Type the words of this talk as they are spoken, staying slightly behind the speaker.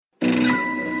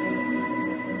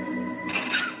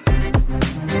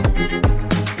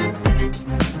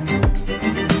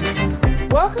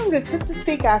Welcome to Sistah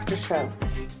Speak After Show,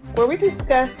 where we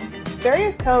discuss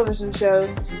various television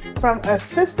shows from a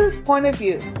sister's point of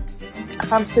view.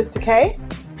 I'm Sister K.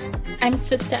 I'm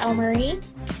Sister L. Marie.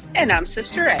 And I'm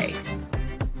Sister A.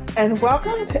 And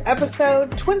welcome to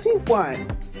episode 21.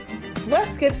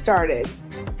 Let's get started.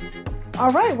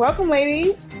 All right, welcome,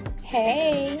 ladies.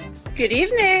 Hey. Good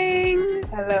evening.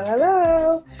 Hello,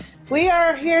 hello. We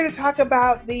are here to talk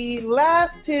about the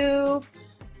last two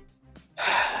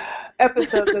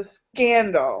episodes of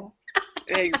Scandal.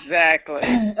 Exactly.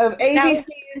 Of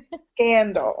ABC's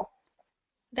Scandal.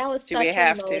 That was such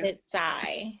a loaded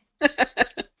sigh.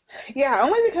 Yeah,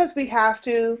 only because we have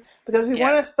to, because we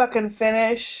want to fucking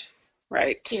finish.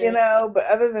 Right. You know, but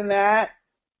other than that,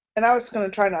 and I was going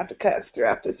to try not to cuss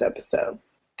throughout this episode.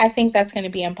 I think that's going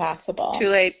to be impossible. Too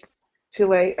late. Too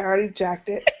late. I already jacked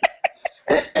it.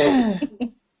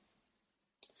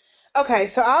 Okay,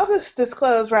 so I'll just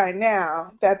disclose right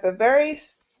now that the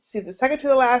second to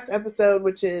the last episode,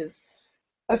 which is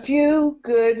A Few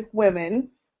Good Women,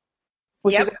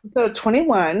 which is episode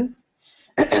 21,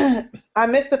 I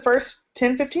missed the first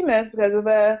 10-15 minutes because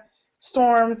of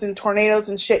storms and tornadoes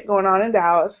and shit going on in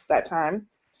Dallas that time.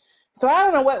 So I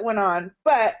don't know what went on,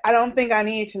 but I don't think I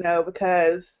need to know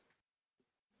because,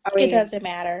 I mean, it doesn't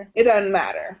matter. It doesn't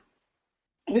matter.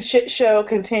 The shit show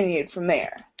continued from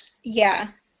there. Yeah.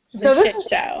 So shit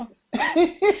show.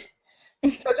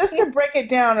 So just to break it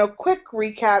down, a quick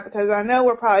recap, because I know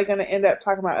we're probably going to end up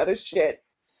talking about other shit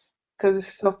because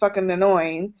it's so fucking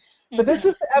annoying. But this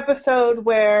was the episode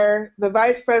where the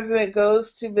vice president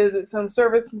goes to visit some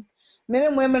service men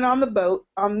and women on the boat,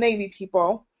 Navy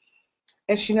people,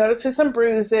 and she notices some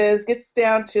bruises, gets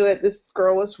down to it. This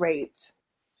girl was raped.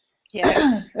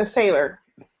 Yeah. A sailor.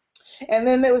 And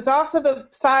then there was also the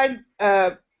side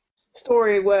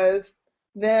story was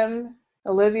them,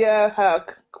 Olivia,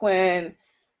 Huck, Quinn,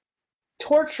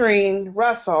 torturing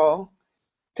Russell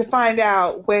to find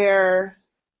out what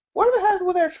the hell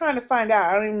were they trying to find out?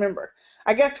 I don't even remember.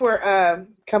 I guess where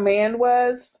Command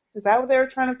was. Is that what they were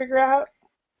trying to figure out?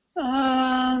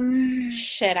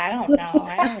 Shit, I don't know.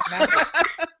 I don't remember.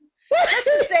 Let's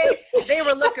just say they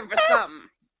were looking for something.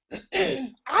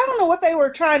 I don't know what they were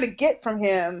trying to get from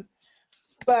him,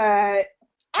 but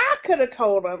I could have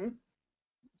told him.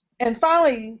 And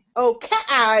finally, Cat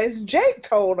Eyes, Jake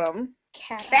told him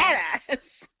Cat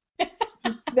Eyes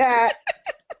that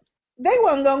they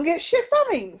wasn't going to get shit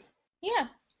from him. Yeah.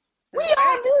 We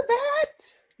all knew that.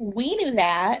 We knew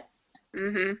that.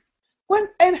 Mm-hmm.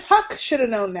 And Huck should have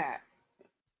known that.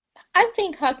 I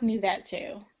think Huck knew that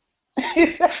too.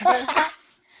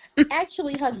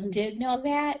 Actually, Huck did know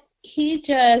that. He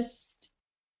just,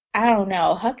 I don't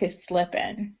know, Huck is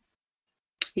slipping.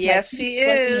 Yes, he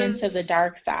is. Slipping into the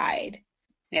dark side.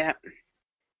 Yeah.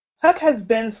 Huck has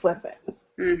been slipping.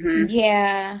 Mm-hmm.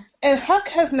 Yeah. And Huck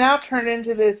has now turned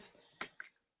into this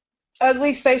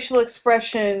ugly facial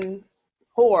expression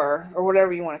whore, or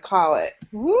whatever you want to call it.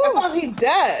 Woo. That's all he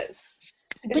does.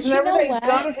 But whenever they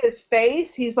go to his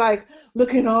face, he's like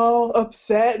looking all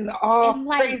upset and all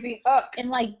crazy Huck. And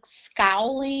like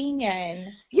scowling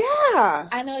and... Yeah.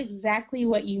 I know exactly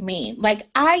what you mean. Like,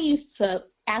 I used to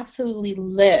absolutely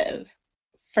live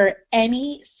for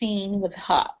any scene with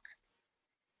Huck.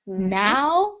 Mm-hmm.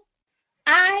 Now,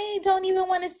 I don't even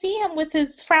want to see him with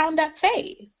his frowned up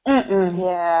face.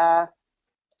 Yeah.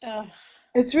 Ugh.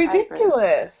 It's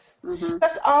ridiculous. Mm-hmm.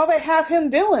 That's all they have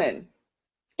him doing.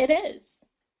 It is.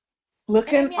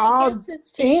 Looking all I guess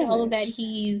it's to show that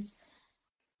he's,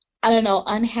 I don't know,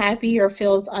 unhappy or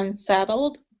feels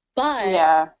unsettled. But,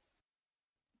 yeah.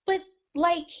 But,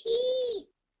 like,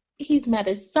 he's met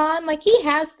his son. Like, he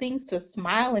has things to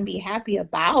smile and be happy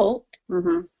about.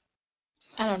 Mm-hmm.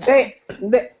 I don't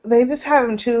know. They just have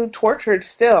him too tortured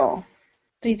still.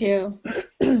 They do.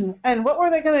 And what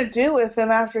were they going to do with him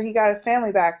after he got his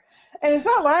family back? And it's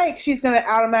not like she's going to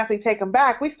automatically take him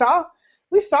back. We saw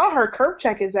her curb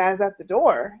check his ass at the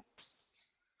door.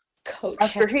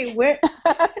 After he went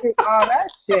through all that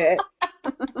shit.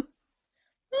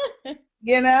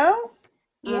 You know?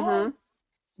 Yeah. Mm-hmm.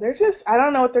 They're just, I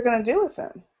don't know what they're going to do with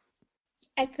him.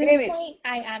 At this point,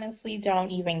 I honestly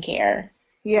don't even care.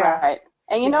 Yeah. Right.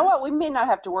 And you know what? We may not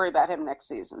have to worry about him next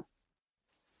season.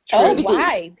 Oh,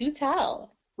 why? Do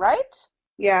tell. Right?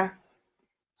 Yeah.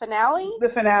 Finale? The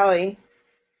finale.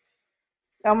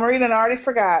 El Marina already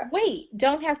forgot. Wait,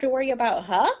 don't have to worry about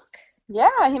Huck?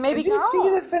 Yeah, he may be gone. Did you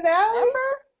see the finale? Remember?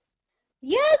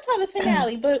 Yeah, I saw the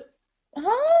finale, but,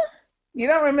 huh? You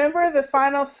don't remember the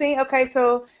final scene? Okay,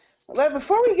 so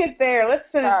before we get there,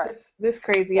 let's finish this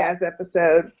crazy-ass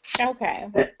episode. Okay.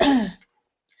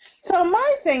 So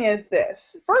my thing is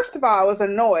this. First of all, I was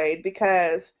annoyed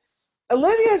because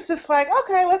Olivia's just like,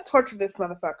 okay, let's torture this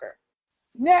motherfucker.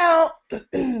 Now,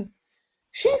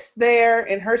 she's there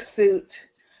in her suit.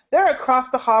 They're across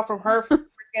the hall from her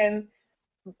freaking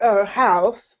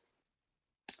house.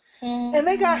 And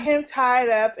they got him tied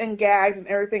up and gagged and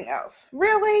everything else.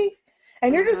 Really?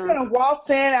 And you're just going to waltz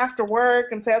in after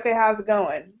work and say, okay, how's it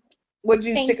going? What'd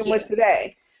you stick him with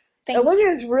today?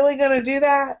 Olivia's really going to do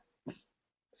that?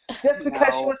 Just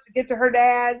because she wants to get to her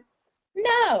dad?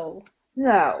 No.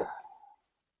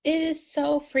 It is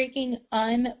so freaking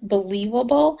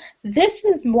unbelievable. This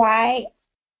is why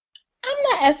I'm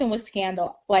not effing with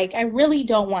Scandal. Like, I really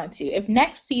don't want to. If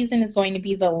next season is going to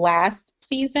be the last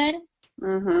season,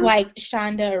 like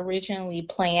Shonda originally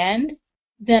planned,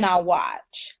 then I'll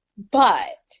watch.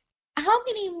 But how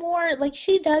many more? Like,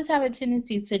 she does have a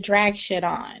tendency to drag shit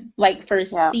on, like, for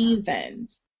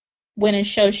seasons when a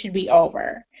show should be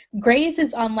over. Grey's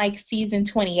is on, like, season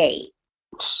 28.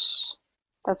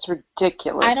 That's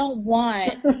ridiculous. I don't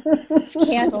want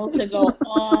Scandal to go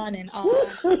on and on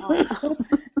and on.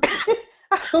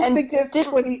 I don't think it's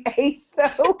 28,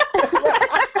 though.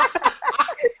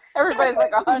 Everybody's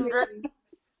like 100.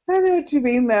 I know what you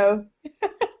mean, though.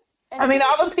 I mean,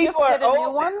 all the people are old.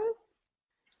 New one?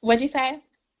 What'd you say?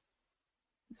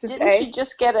 Didn't she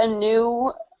just get a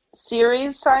new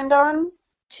series signed on?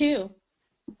 2.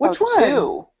 Which one?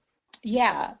 2.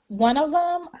 Yeah. One of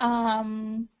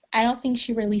them, I don't think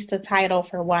she released a title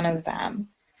for one of them.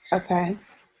 Okay.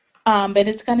 But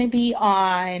it's going to be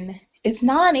on, it's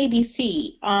not on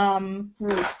ABC.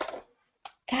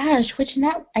 Gosh,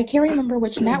 I can't remember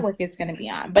which network it's going to be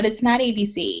on, but it's not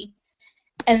ABC.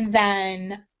 And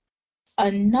then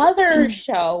another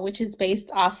show, which is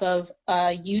based off of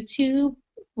a YouTube,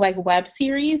 like, web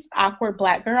series, Awkward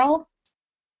Black Girl.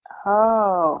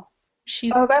 Oh.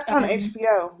 That's on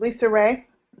HBO. Lisa Ray?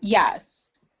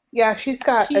 Yes. Yeah, she's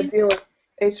got a deal with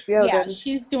HBO. Yeah,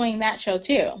 she's doing that show,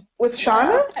 too. With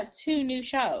Shauna? She's got 2 new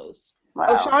shows. Wow.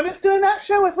 Oh, Shauna's doing that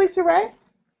show with Lisa Ray?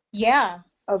 Yeah.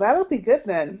 Oh, that'll be good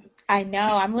then. I know.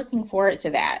 I'm looking forward to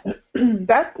that.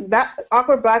 that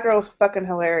Awkward Black Girl is fucking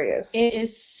hilarious. It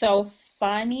is so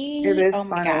funny. It is funny. Oh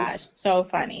my gosh, so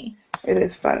funny. It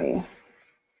is funny.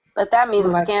 But that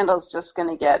means Scandal's just going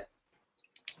to get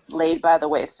laid by the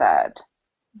wayside.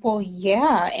 Well,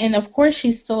 yeah. And of course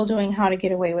she's still doing How to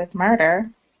Get Away with Murder.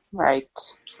 Right.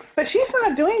 But she's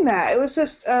not doing that. It was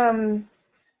just one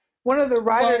of the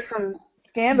writers from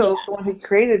Scandal, the one who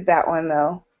created that one,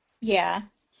 though. Yeah.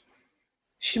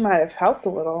 She might have helped a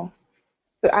little.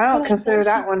 But I don't consider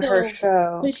that one her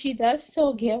show. But she does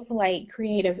still give, like,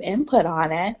 creative input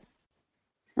on it.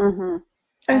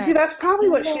 And see, that's probably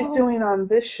what she's doing on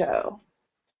this show.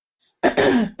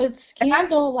 But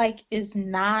Scandal, like, is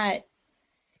not...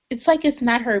 It's like it's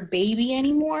not her baby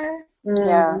anymore.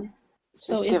 Yeah.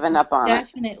 So she's given up on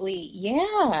definitely,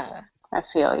 yeah. I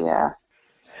feel, yeah.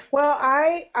 Well,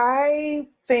 I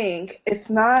think it's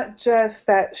not just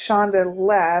that Shonda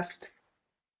left,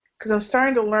 because I'm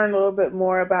starting to learn a little bit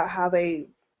more about how they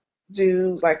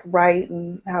do, like, write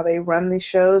and how they run these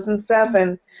shows and stuff.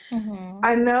 And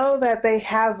I know that they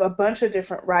have a bunch of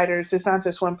different writers. It's not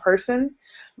just one person.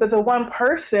 But the one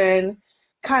person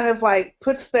kind of, like,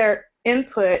 puts their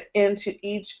input into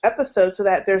each episode so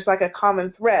that there's, like, a common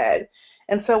thread.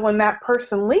 And so when that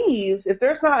person leaves, if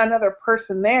there's not another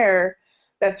person there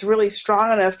that's really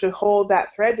strong enough to hold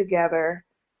that thread together,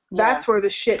 that's where the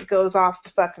shit goes off the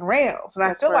fucking rails. And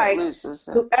that's I feel like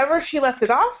whoever she left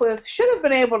it off with should have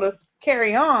been able to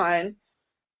carry on,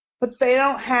 but they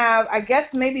don't have, I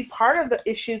guess maybe part of the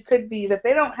issue could be that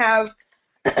they don't have,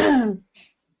 I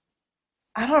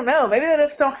don't know, maybe they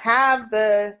just don't have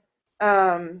the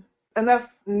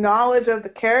enough knowledge of the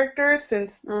characters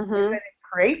since they didn't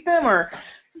create them, or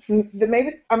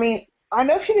maybe, I mean, I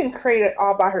know she didn't create it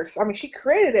all by herself. I mean, she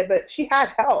created it, but she had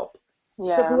help.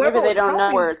 Yeah, so maybe they don't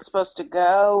know where it's supposed to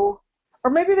go.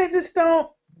 Or maybe they just don't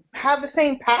have the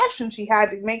same passion she had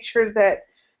to make sure that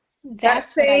that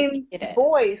same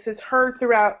voice is heard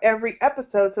throughout every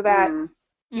episode, so that,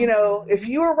 you know, if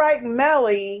you were writing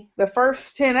Melly the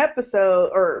first 10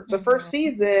 episodes, or the first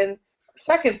season,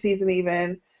 second season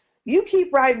even, you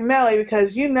keep writing Melly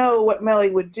because you know what Melly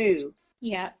would do.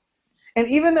 Yeah. And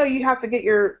even though you have to get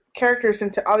your characters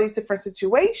into all these different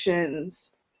situations,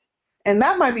 and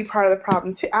that might be part of the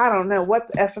problem too. I don't know what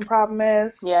the effing problem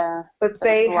is. Yeah. But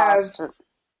I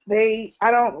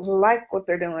don't like what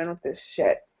they're doing with this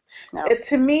shit. No.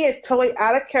 To me, it's totally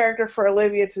out of character for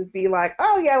Olivia to be like,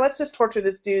 oh yeah, let's just torture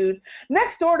this dude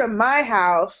next door to my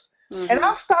house, and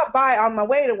I'll stop by on my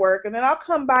way to work, and then I'll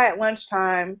come by at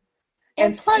lunchtime.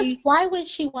 And plus, why would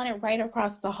she want it right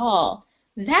across the hall?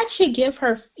 That should give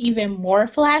her even more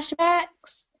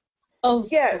flashbacks. of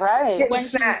Yes, Right. getting when she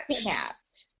was snatched.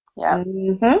 kidnapped. Yeah.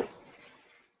 Mm-hmm.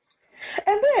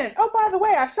 And then, oh, by the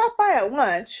way, I stopped by at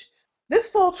lunch. This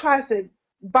fool tries to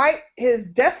bite his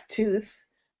death tooth.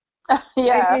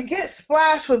 Yeah. And get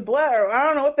splashed with blood, or I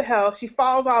don't know what the hell. She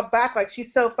falls all back like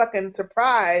she's so fucking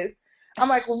surprised. I'm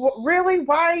like, really?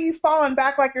 Why are you falling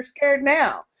back like you're scared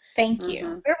now? Thank you.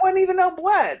 Mhm. There wasn't even no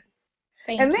blood.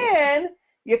 Thank And you. then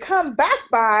you come back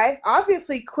by,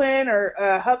 obviously Quinn or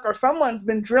Huck or someone's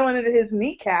been drilling into his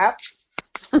kneecap.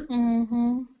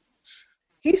 Mm-hmm.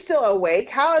 He's still awake.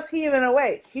 How is he even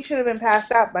awake? He should have been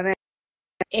passed out by now.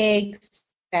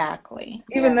 Exactly.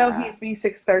 Even though Yeah. he's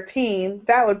B613,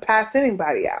 that would pass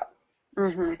anybody out.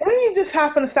 Mhm. And then you just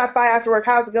happen to stop by after work.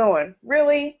 How's it going?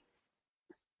 Really?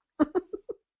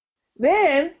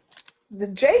 Then the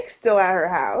Jake's still at her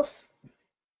house.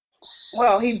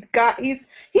 Well, he's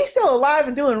still alive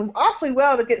and doing awfully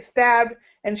well to get stabbed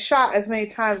and shot as many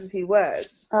times as he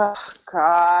was. Oh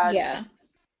God. Yeah.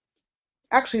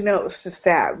 Actually, no, it was just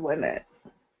stabbed, wasn't it?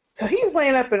 So he's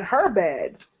laying up in her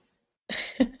bed.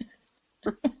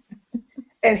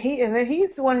 And then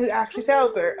he's the one who actually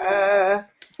tells her,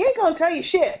 he ain't gonna tell you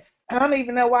shit. I don't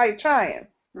even know why you're trying.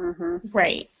 Mhm.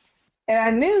 Right. And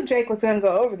I knew Jake was gonna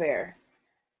go over there.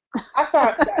 I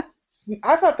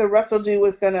thought the Russell dude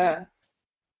was gonna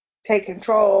take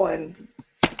control and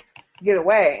get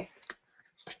away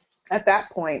at that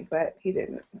point, but he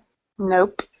didn't.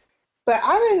 Nope. But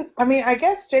I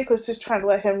guess Jake was just trying to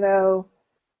let him know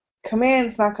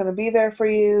Command's not gonna be there for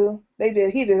you.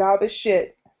 He did all this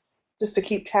shit just to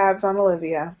keep tabs on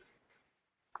Olivia.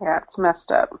 Yeah, it's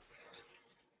messed up.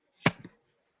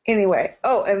 Anyway,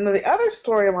 and the other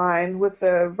storyline with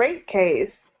the rape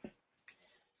case.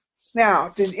 Now,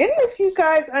 did any of you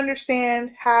guys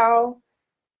understand how,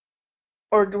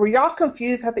 or were y'all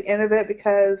confused at the end of it?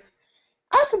 Because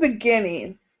at the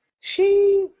beginning,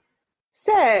 she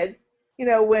said,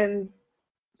 when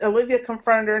Olivia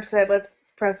confronted her and said, let's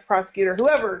press the prosecutor,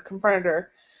 whoever confronted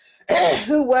her,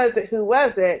 who was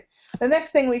it? The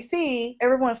next thing we see,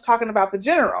 everyone's talking about the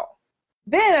general.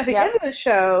 Then at the end of the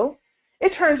show,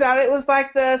 it turns out it was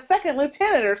like the second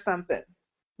lieutenant or something.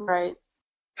 Right.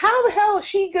 How the hell is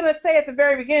she going to say at the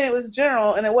very beginning it was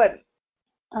general and it wasn't?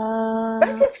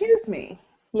 That confused me.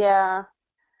 Yeah.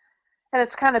 And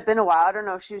it's kind of been a while. I don't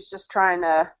know if she was just trying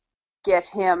to get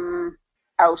him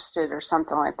ousted or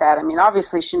something like that. I mean,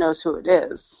 obviously she knows who it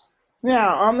is.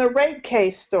 Now, on the rape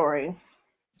case story,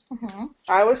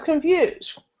 I was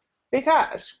confused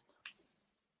because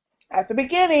at the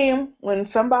beginning, when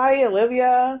somebody,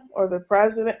 Olivia or the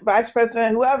president, vice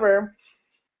president, whoever,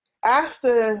 asked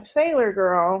the sailor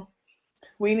girl,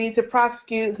 we need to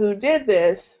prosecute who did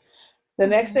this, the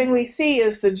next thing we see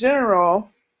is the general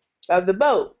of the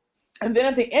boat. And then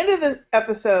at the end of the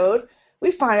episode,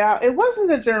 we find out it wasn't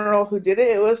the general who did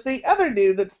it, it was the other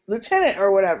dude, the lieutenant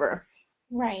or whatever.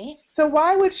 Right. So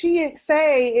why would she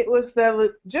say it was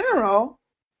the general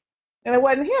and it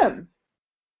wasn't him?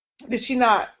 Did she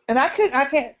not? And I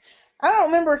don't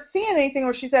remember seeing anything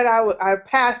where she said I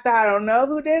passed out, I don't know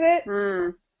who did it.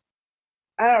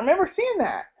 I don't remember seeing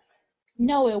that.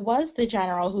 No, it was the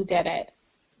general who did it.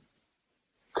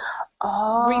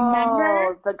 Oh,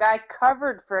 remember? The guy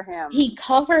covered for him. He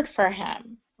covered for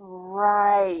him.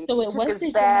 Right. So it was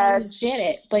the general who did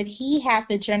it, but he had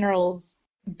the general's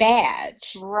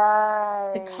badge.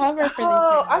 Right. The cover for the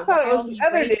general. I thought it was the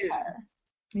other dude.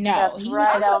 No, that's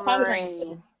right,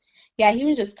 Elmarie. Yeah, he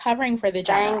was just covering for the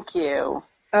general. Thank you.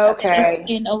 Okay.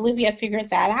 And Olivia figured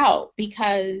that out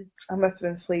because I must have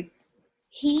been asleep.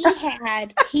 He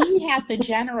had the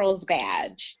general's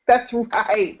badge. That's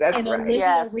right. And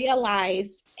Olivia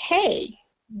realized, hey,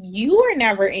 you were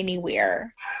never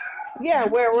anywhere. Yeah,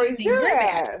 where was your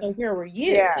ass? So where were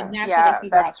you? Yeah, and that's how they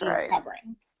figured out he was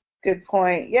covering. Good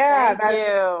point. Yeah, Thank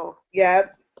you.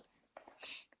 Yep.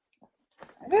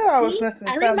 I knew I was missing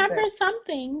something. I remember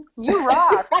something. You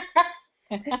rock.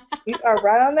 You are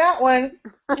right on that one.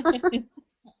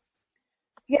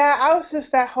 Yeah,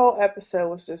 that whole episode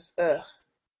was just, ugh.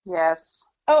 Yes.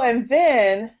 Oh, and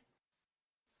then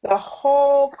the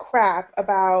whole crap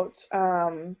about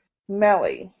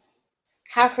Melly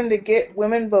having to get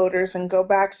women voters and go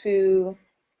back to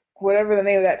whatever the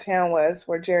name of that town was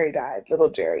where Jerry died, little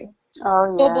Jerry. Oh,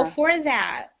 yeah. Well, before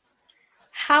that,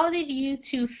 how did you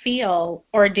two feel,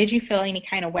 or did you feel any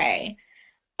kind of way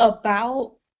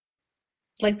about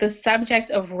like the subject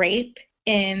of rape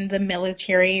in the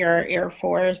military or Air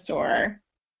Force or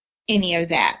any of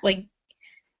that? Like,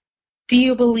 do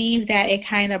you believe that it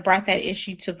kind of brought that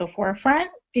issue to the forefront?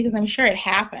 Because I'm sure it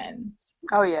happens.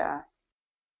 Oh, yeah.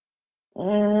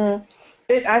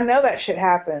 I know that shit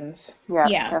happens. Yeah,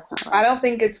 definitely. I don't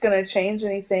think it's going to change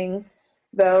anything,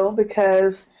 though,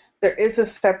 because there is a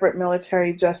separate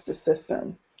military justice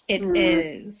system. It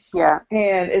is. Yeah.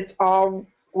 And it's all,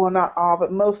 well, not all,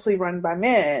 but mostly run by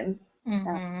men.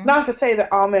 Mm-hmm. Not to say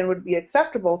that all men would be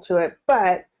acceptable to it,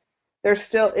 but there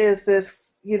still is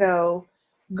this,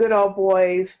 good old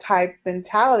boys type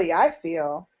mentality, I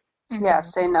feel. Mm-hmm. Yeah,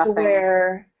 say nothing. To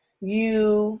where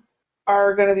you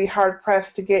are going to be hard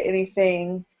pressed to get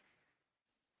anything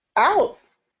out,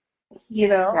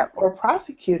 or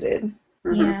prosecuted.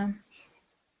 Mm-hmm. Yeah.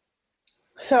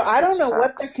 So I don't know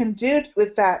what they Sucks. can do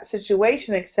with that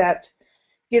situation except,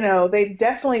 they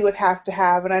definitely would have to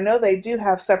have, and I know they do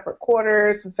have separate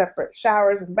quarters and separate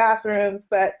showers and bathrooms,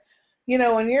 but,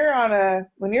 when you're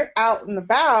out and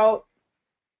about,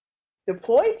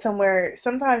 deployed somewhere,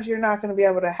 sometimes you're not going to be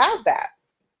able to have that.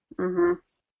 Mm-hmm.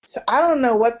 So I don't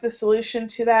know what the solution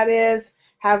to that is.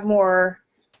 Have more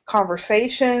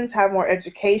conversations, have more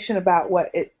education about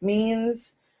what it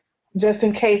means, just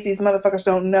in case these motherfuckers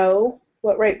don't know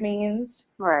what rape means.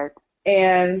 Right.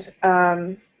 And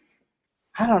I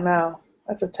don't know.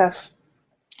 That's a tough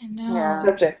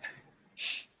subject.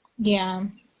 Yeah.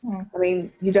 I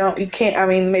mean, you can't, I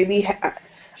mean, maybe,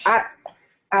 I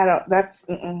don't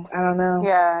know.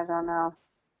 Yeah, I don't know.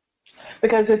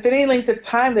 Because if any length of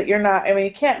time that you're not, I mean,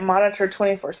 you can't monitor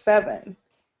 24/7.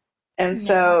 And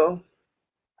so,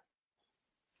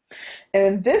 and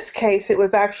in this case, it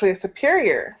was actually a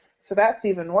superior. So that's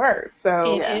even worse.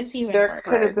 So it is even there worse.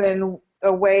 could have been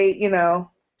a way,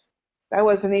 that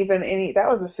wasn't even that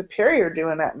was a superior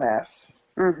doing that mess.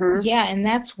 Mm-hmm. Yeah, and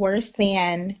that's worse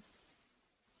than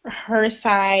her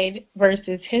side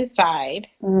versus his side.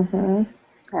 Mm-hmm.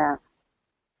 Yeah.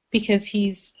 Because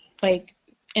he's, like,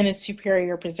 in a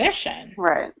superior position.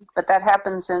 Right. But that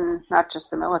happens in not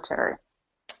just the military.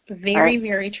 Very,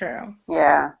 very true.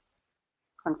 Yeah.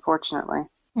 Unfortunately.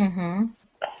 Mm-hmm.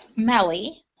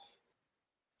 Melly,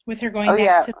 with her going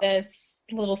back to this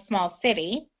little small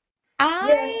city,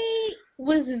 I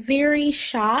was very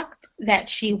shocked that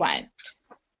she went.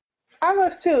 I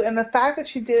was too, and the fact that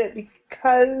she did it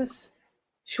because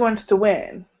she wants to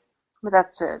win. But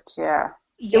that's it, yeah.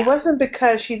 It wasn't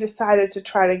because she decided to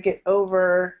try to get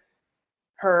over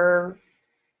her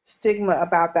stigma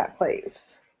about that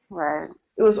place. Right.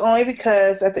 It was only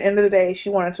because at the end of the day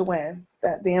she wanted to win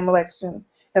that damn election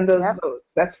and those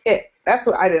votes. That's it. That's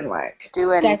what I didn't like.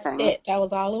 Do anything. That's it. That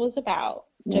was all it was about.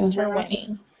 Just her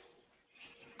winning.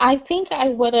 I think I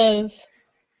would have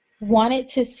wanted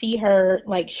to see her,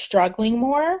 like, struggling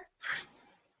more,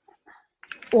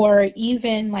 or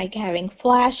even, like, having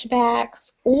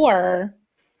flashbacks, or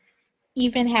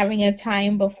even having a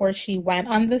time before she went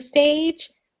on the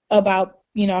stage about,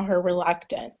 her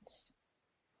reluctance.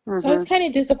 Mm-hmm. So I was kind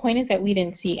of disappointed that we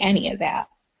didn't see any of that.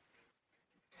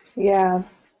 Yeah.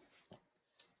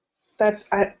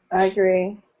 I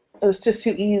agree. It was just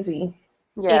too easy.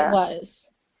 Yeah.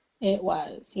 It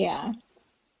was, yeah.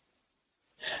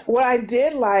 What I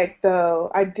did like,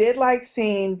 though,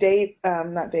 seeing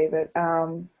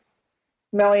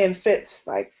Melly and Fitz,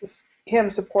 like, him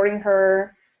supporting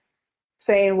her,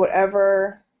 saying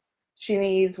whatever she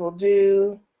needs, will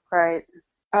do. Right.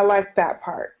 I like that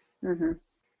part. Mm-hmm.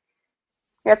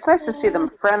 Yeah, it's nice to see them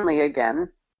friendly again.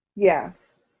 Yeah.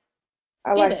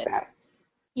 I like that.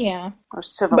 Yeah. Or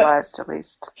civilized, at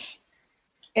least.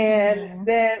 And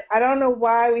then I don't know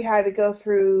why we had to go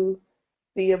through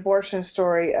the abortion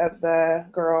story of the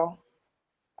girl.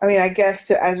 I mean, I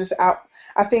guess I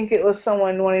think it was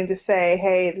someone wanting to say,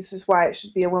 hey, this is why it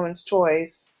should be a woman's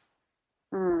choice.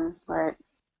 Right.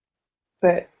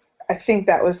 But I think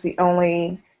that was the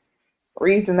only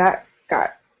reason that got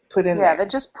put in there. Yeah, they're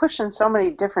just pushing so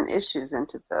many different issues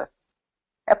into the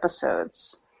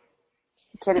episodes.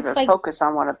 You can't even focus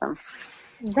on one of them.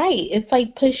 Right. It's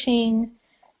like pushing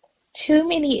too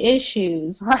many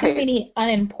issues, too many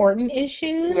unimportant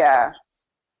issues. Yeah.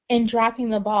 And dropping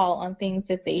the ball on things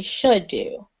that they should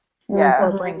do. Yeah.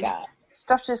 Or bring up.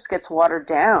 Stuff just gets watered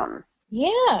down.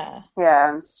 Yeah. Yeah,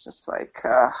 and it's just like,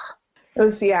 It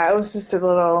was just a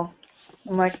little,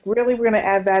 I'm like, really? We're going to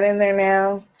add that in there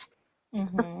now?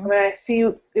 Mm-hmm. I mean, I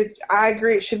see it. I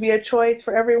agree it should be a choice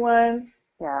for everyone.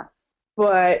 Yeah.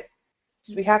 But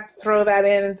we have to throw that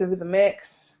into the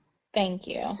mix. Thank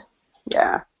you.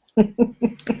 Yeah.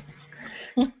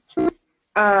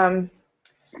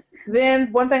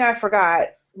 Then one thing I forgot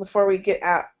before we get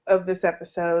out of this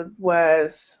episode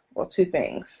was, two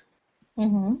things.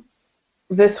 Mm-hmm.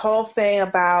 This whole thing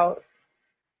about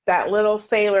that little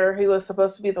sailor who was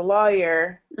supposed to be the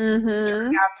lawyer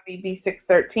turned out to be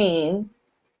B613.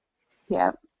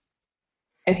 Yeah.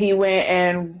 and he went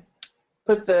and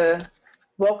put the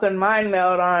Vulcan mind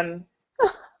meld on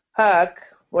Huck,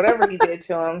 whatever he did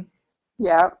to him.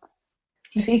 Yeah.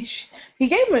 He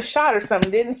gave him a shot or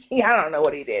something, didn't he? I don't know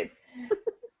what he did.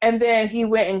 And then he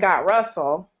went and got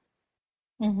Russell.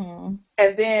 Mm-hmm.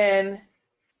 And then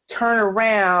turned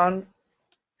around.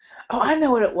 Oh, I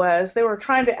know what it was. They were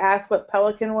trying to ask what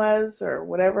pelican was or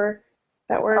whatever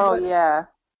that word was. Oh, yeah.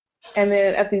 And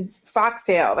then at the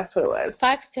foxtail, that's what it was.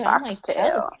 Foxtail. I'm like,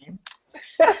 Foxtail. pelican.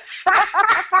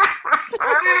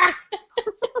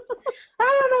 I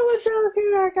don't know what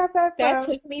pelican I got that from. That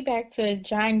took me back to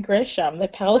John Grisham, the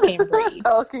Pelican breed.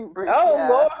 Pelican breed. Oh,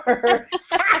 yeah. Lord.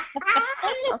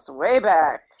 That's way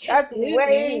back. That's It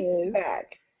way is.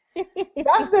 back. That's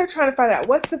what they're trying to find out.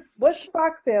 What's the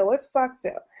foxtail? What's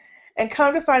foxtail? And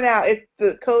come to find out, it's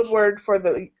the code word for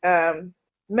the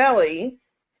Melly,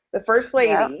 the first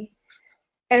lady. Yep.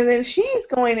 And then she's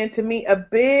going in to meet a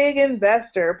big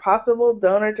investor, possible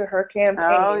donor to her campaign.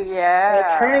 Oh, yeah. And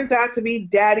it turns out to be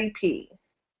Daddy P.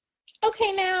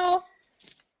 Okay, now,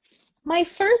 my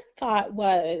first thought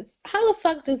was, how the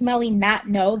fuck does Melly not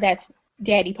know that's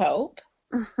Daddy Pope?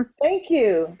 Thank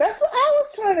you. That's what I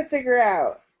was trying to figure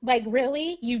out. Like,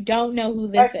 really? You don't know who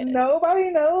this Like, is? nobody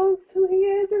knows who he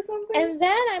is or something? And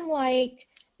then I'm like,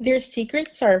 there's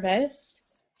Secret Service.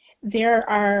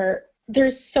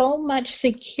 There's so much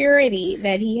security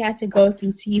that he had to go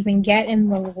through to even get in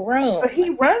the room. But he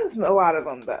runs a lot of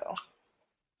them, though.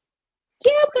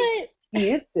 Yeah, but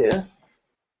He used to.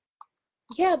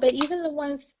 Yeah, but even the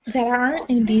ones that aren't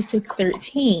in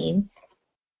B613,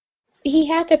 he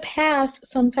had to pass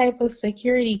some type of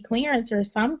security clearance or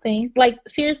something. Like,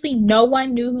 seriously, no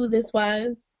one knew who this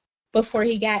was before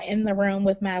he got in the room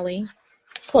with Melly,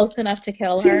 close enough to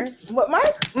kill her. What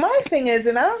my thing is,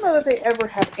 and I don't know that they ever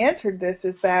have answered this,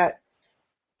 is that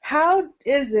how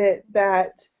is it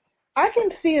that I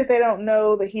can see that they don't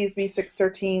know that he's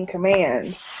B613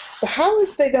 command, but how is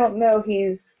it they don't know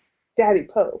he's Daddy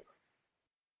Pope?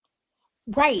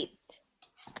 Right.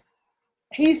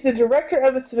 He's the director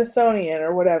of the Smithsonian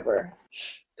or whatever.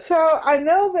 So I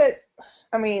know that,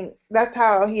 I mean, that's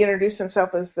how he introduced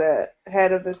himself as the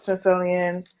head of the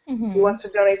Smithsonian. Mm-hmm. He wants to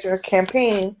donate to her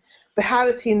campaign, but how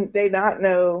does they not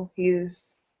know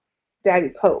he's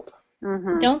Daddy Pope?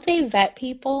 Mm-hmm. Don't they vet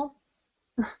people?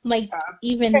 Like,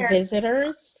 even apparently.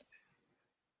 visitors?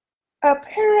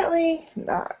 Apparently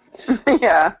not.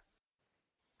 Yeah.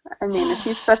 I mean, if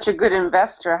he's such a good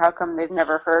investor, how come they've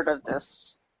never heard of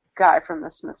this guy from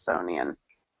the Smithsonian?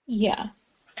 Yeah.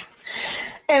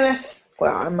 And it's,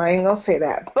 well, I'm not even going to say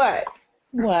that, but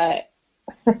What?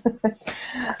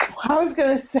 I was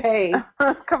going to say,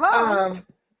 Come on.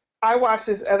 I watched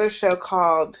this other show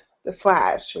called The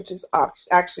Flash, which is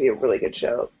actually a really good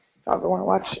show. If you ever want to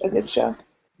watch a good show.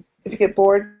 If you get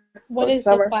bored What with is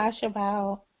summer. The Flash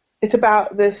about? It's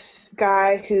about this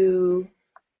guy who,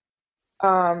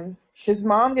 his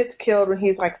mom gets killed when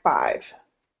he's like 5.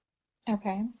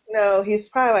 Okay. No, he's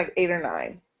probably like 8 or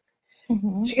 9.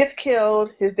 Mm-hmm. She gets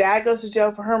killed. His dad goes to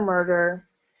jail for her murder.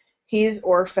 He's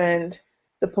orphaned.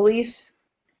 The police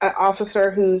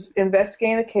officer who's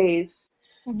investigating the case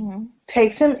Mm-hmm.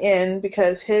 takes him in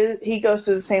because he goes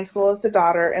to the same school as the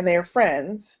daughter and they are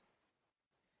friends.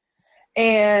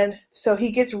 And so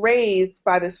he gets raised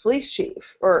by this police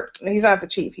chief, or he's not the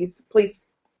chief, he's the police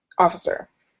officer.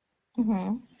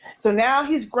 Mm-hmm. So now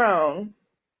he's grown.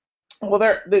 Well,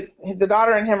 the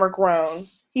daughter and him are grown.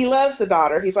 He loves the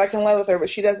daughter. He's like in love with her, but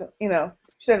she doesn't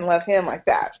love him like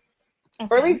that. Okay.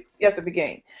 Or at least at the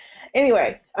beginning.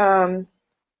 Anyway,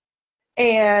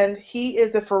 and he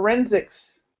is a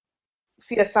forensics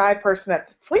CSI person at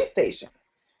the police station.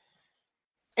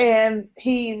 And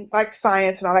he likes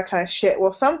science and all that kind of shit.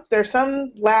 Well, there's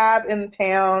some lab in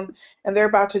town, and they're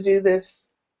about to do this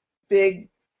big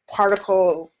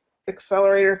particle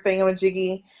accelerator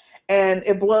thingamajiggy, and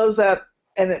it blows up,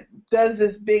 and it does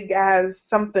this big as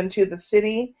something to the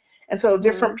city. And so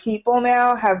different people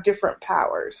now have different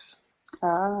powers.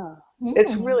 Ah.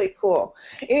 It's really cool.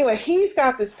 Anyway, he's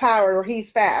got this power where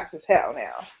he's fast as hell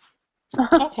now.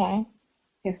 Okay.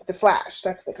 The Flash,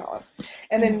 that's what they call him.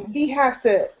 And then he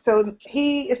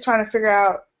is trying to figure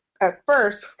out, at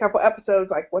first, a couple episodes,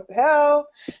 like, what the hell?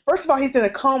 First of all, he's in a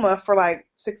coma for like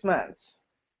 6 months.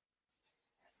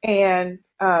 And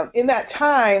in that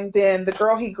time, then the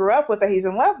girl he grew up with that he's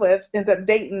in love with ends up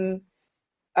dating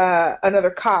another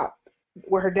cop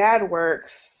where her dad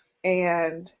works.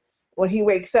 And when he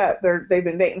wakes up, they've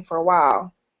been dating for a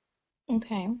while.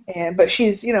 Okay. But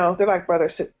she's, they're like brother,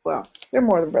 well, they're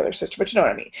more than brother, sister, but you know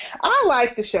what I mean. I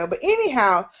like the show, but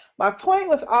anyhow, my point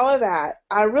with all of that,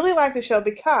 I really like the show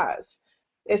because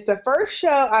It's the first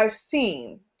show I've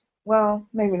seen. Well,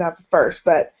 maybe not the first,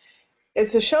 but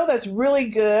it's a show that's really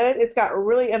good. It's got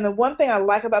really, and the one thing I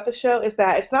like about the show is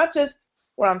that it's not just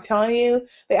what I'm telling you.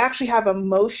 They actually have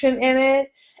emotion in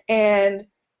it, and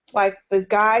like the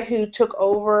guy who took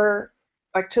over,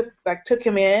 took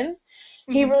him in,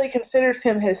 he really considers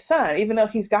him his son, even though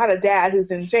he's got a dad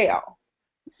who's in jail.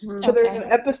 Mm-hmm. So there's an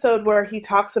episode where he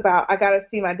talks about, I got to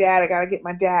see my dad. I got to get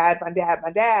my dad.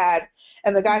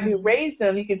 And the guy who raised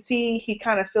him, you can see he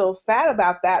kind of feels sad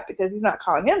about that because he's not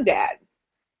calling him dad.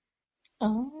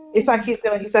 Oh. It's like he's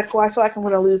like, well, I feel like I'm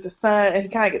going to lose a son. And he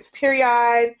kind of gets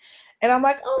teary-eyed. And I'm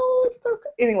like, oh, it's okay.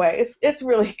 Anyway, it's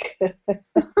really good.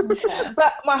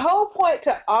 But my whole point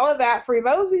to all of that, for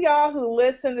those of y'all who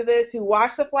listen to this, who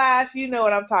watch The Flash, you know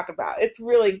what I'm talking about. It's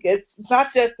really good. It's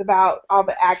not just about all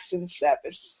the action stuff.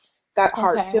 It's got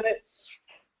heart to it.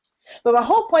 But my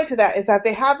whole point to that is that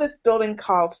they have this building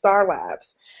called Star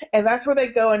Labs. And that's where they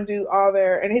go and do all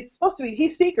their, and he's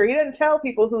secret. He doesn't tell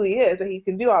people who he is, and he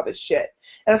can do all this shit.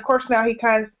 And of course now he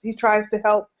tries to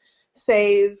help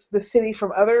save the city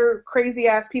from other crazy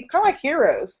ass people, kind of like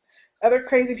heroes, other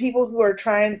crazy people who have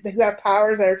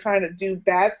powers that are trying to do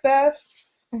bad stuff.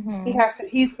 Mm-hmm.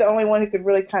 He's the only one who could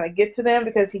really kind of get to them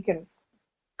because he can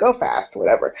go fast or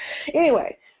whatever.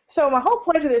 Anyway, so my whole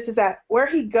point of this is that where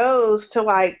he goes to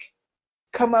like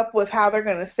come up with how they're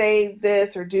going to save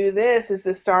this or do this is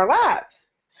the Star Labs.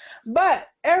 But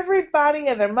everybody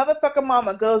and their motherfucking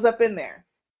mama goes up in there.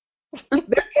 They're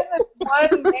in this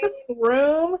one main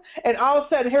room, and all of a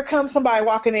sudden, here comes somebody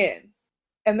walking in.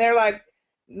 And they're like,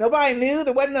 nobody knew?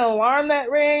 There wasn't an alarm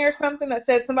that rang or something that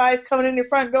said somebody's coming in your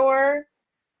front door?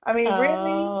 I mean,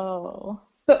 really?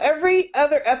 So every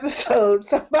other episode,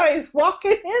 somebody's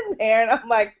walking in there, and I'm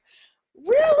like,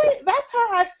 really? That's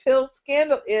how I feel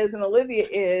Scandal is and Olivia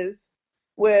is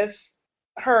with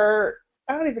her.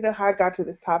 I don't even know how I got to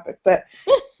this topic, but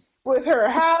with her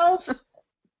house,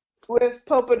 with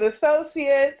Pope and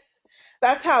Associates.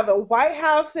 That's how the White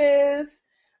House is.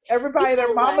 Everybody,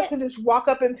 their mama can just walk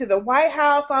up into the White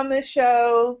House on this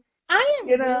show.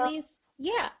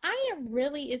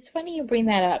 It's funny you bring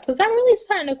that up because I'm really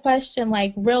starting to question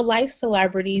like real life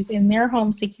celebrities in their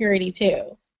home security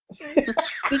too.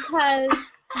 Because,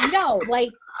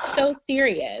 so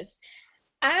serious.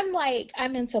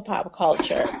 I'm into pop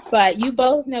culture, but you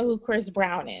both know who Chris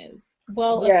Brown is.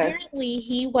 Well, apparently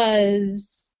he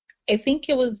was, I think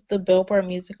it was the Billboard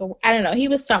Music Award. I don't know. He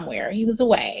was somewhere. He was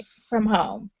away from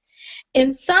home.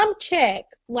 And some chick,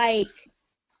 removed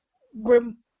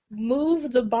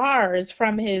the bars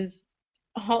from his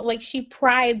home. Like, she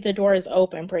pried the doors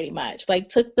open pretty much. Like,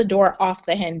 took the door off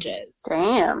the hinges.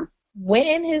 Damn. Went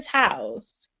in his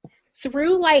house.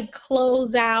 Threw,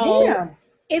 clothes out. Damn.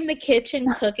 In the kitchen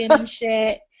cooking and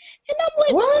shit. And I'm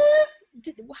like, what?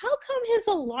 How come his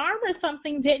alarm or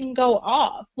something didn't go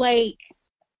off? Like,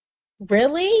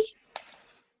 really?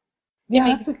 Yeah,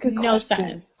 that's a good question. No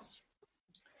sense.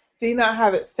 Do you not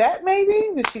have it set, maybe?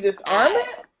 Did she just arm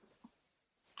it?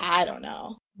 I don't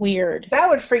know. Weird. That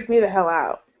would freak me the hell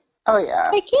out. Oh,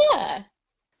 yeah. Yeah.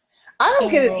 I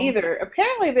don't get it either.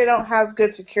 Apparently, they don't have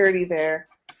good security there.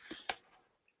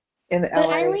 But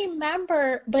I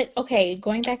remember,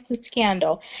 going back to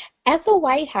Scandal, at the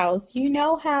White House, you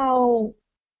know how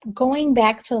going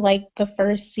back to the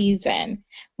first season,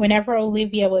 whenever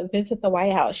Olivia would visit the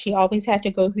White House, she always had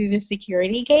to go through the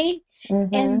security gate,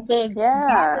 and the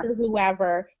guard or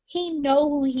whoever, he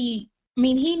knew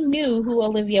who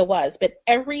Olivia was, but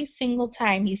every single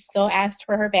time he still asked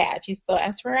for her badge, he still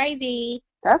asked for her ID.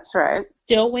 That's right.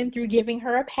 Still went through giving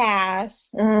her a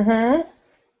pass.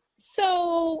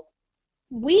 So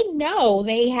we know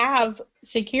they have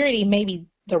security. Maybe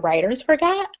the writers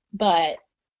forgot, but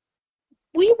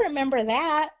we remember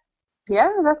that.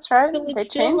 Yeah, that's right. So it's they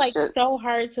still changed it. So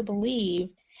hard to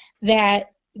believe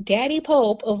that Daddy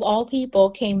Pope, of all people,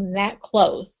 came that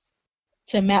close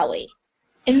to Mellie.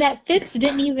 And that Fitz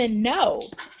didn't even know.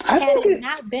 Had it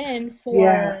not been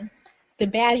for the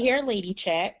bad hair lady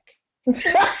chick. He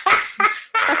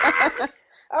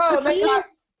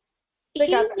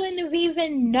wouldn't have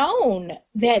even known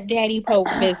that Daddy Pope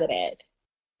visited.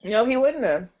 No, he wouldn't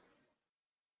have.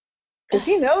 Because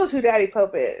he knows who Daddy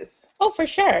Pope is. Oh, for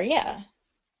sure, yeah.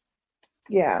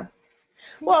 Yeah.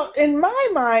 Well, in my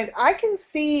mind, I can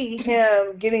see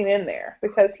him getting in there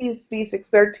because he's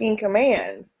B613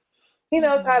 Command. He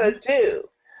knows how to do.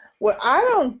 What I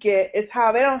don't get is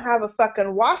how they don't have a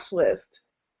fucking watch list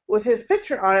with his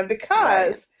picture on it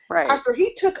because... Right. After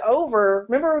he took over,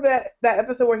 remember that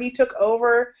episode where he took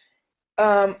over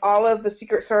all of the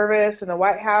Secret Service and the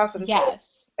White House, and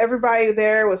everybody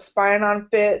there was spying on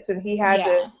Fitz, and he had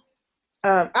to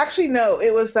Actually, no,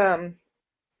 it was the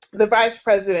vice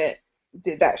president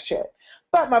did that shit.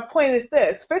 But my point is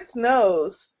this: Fitz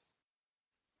knows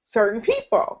certain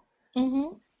people.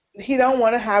 Mm-hmm. He don't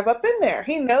want to have up in there.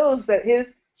 He knows that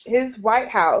his White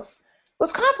House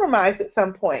was compromised at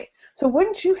some point. So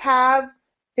wouldn't you have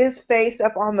his face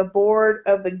up on the board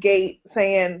of the gate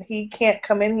saying he can't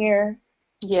come in here?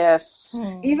 Yes.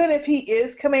 Even if he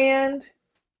is command,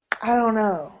 I don't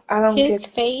know. I don't His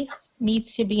get face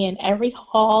needs to be in every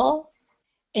hall,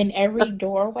 in every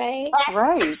doorway,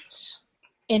 Right.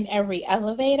 in every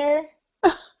elevator.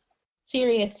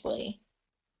 Seriously.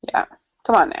 Yeah.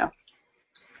 Come on now.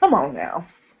 Come on now.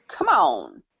 Come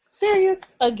on.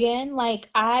 Serious? Again, like,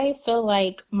 I feel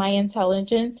like my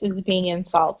intelligence is being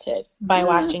insulted by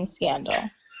watching Scandal.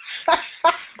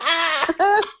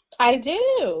 I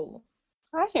do.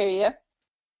 I hear you.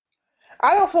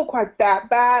 I don't feel quite that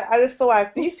bad. I just feel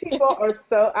like these people are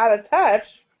so out of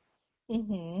touch.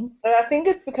 Mm-hmm. And I think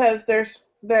it's because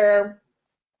they're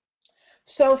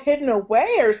so hidden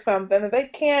away or something that they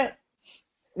can't,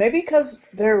 maybe because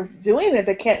they're doing it,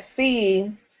 they can't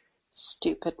see.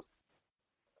 Stupid.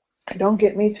 Don't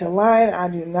get me to line, I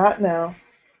do not know.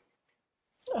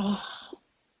 Ugh.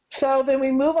 So then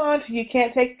we move on to You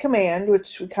Can't Take Command,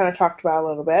 which we kind of talked about a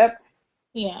little bit,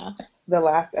 Yeah. the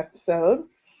last episode.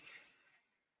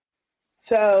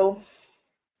 So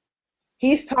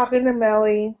he's talking to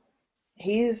Melly.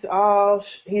 He's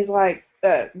like,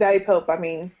 Daddy Pope, I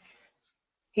mean.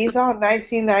 He's all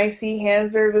nicey,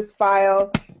 hands her this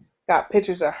file. Got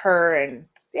pictures of her and,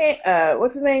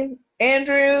 what's his name?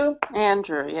 Andrew,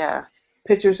 yeah.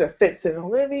 pictures of Fitz and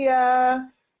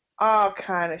Olivia, all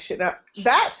kind of shit. Now,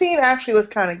 that scene actually was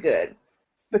kind of good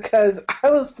because I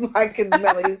was liking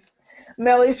Melly's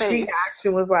Face.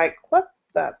 reaction was like, what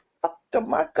the fuck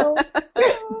am I going?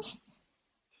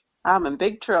 I'm in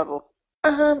big trouble.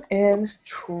 I'm in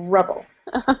trouble.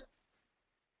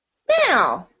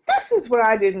 Now, this is what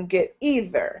I didn't get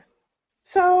either.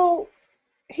 So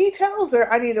he tells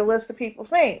her, I need a list of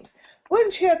people's names.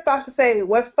 Wouldn't she have thought to say,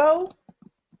 what for?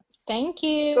 Thank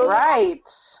you. Go Right.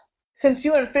 Since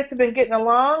you and Fitz have been getting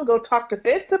along, go talk to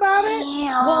Fitz about it?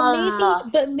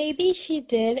 Well, maybe she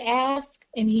did ask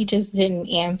and he just didn't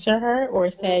answer her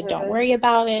or said, don't worry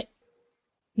about it.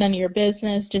 None of your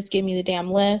business. Just give me the damn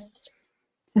list.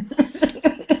 Benefit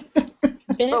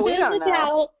of the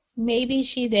doubt, maybe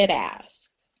she did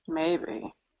ask.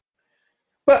 Maybe.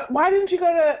 But why didn't you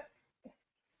go to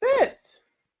Fitz?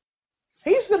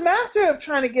 He's the master of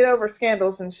trying to get over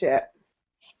scandals and shit.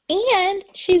 And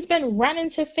she's been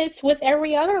running to Fitz with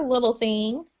every other little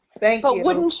thing. Thank you. But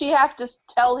wouldn't she have to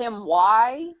tell him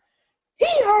why? He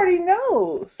already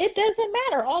knows. It doesn't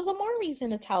matter. All the more reason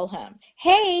to tell him.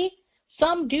 Hey,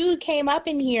 some dude came up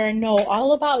in here and know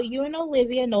all about you and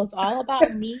Olivia, knows all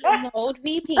about me and the old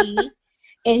VP,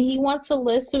 and he wants to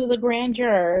list through the grand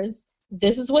jurors.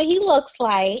 This is what he looks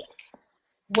like.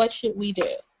 What should we do?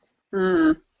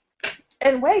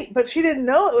 And wait, but she didn't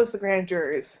know it was the grand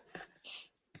jurors.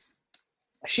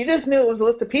 She just knew it was a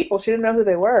list of people. She didn't know who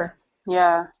they were.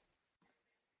 Yeah.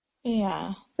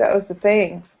 Yeah. That was the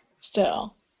thing.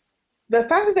 Still. The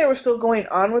fact that they were still going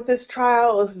on with this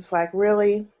trial was just like,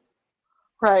 really?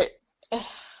 Right.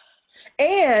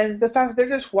 And the fact that they're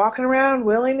just walking around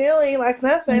willy-nilly like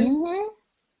nothing. Mm-hmm.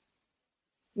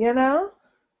 You know?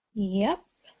 Yep.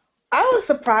 I was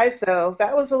surprised, though.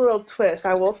 That was a little twist.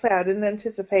 I will say I didn't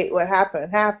anticipate what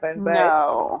happened, but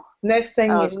no. Next thing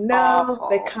you know, awful.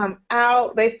 They come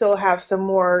out. They still have some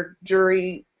more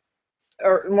jury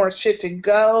or more shit to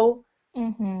go.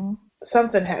 Mm-hmm.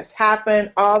 Something has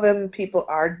happened. All them people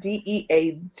are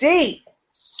DEAD.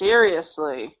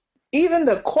 Seriously. Even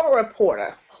the court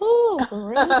reporter. Ooh,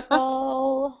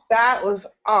 brutal. That was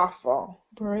awful.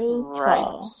 Brutal.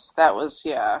 Right. That was,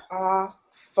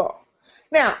 awful.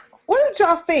 Now, what did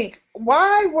y'all think?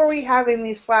 Why were we having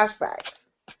these flashbacks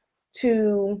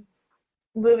to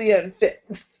Olivia and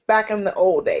Fitz back in the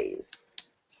old days?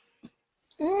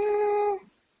 I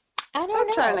don't know.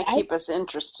 I'm trying to keep us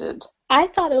interested. I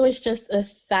thought it was just a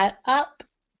setup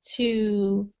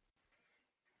to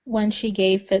when she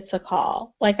gave Fitz a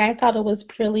call. Like, I thought it was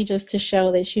purely just to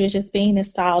show that she was just being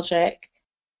nostalgic,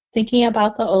 thinking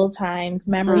about the old times,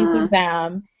 memories of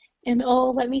them, and,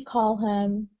 let me call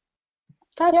him.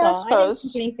 That's all. I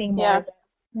suppose. I didn't think anything more.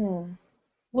 Yeah.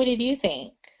 What did you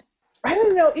think? I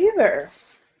didn't know either,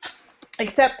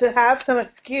 except to have some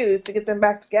excuse to get them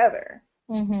back together.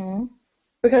 Mm-hmm.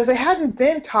 Because they hadn't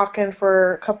been talking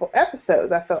for a couple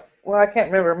episodes. I felt, well, I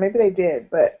can't remember. Maybe they did,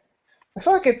 but I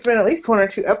feel like it's been at least 1 or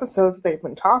 2 episodes they've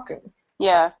been talking.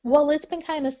 Yeah. Well, it's been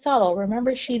kind of subtle.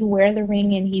 Remember, she'd wear the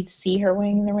ring and he'd see her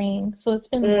wearing the ring. So it's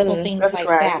been little things That's like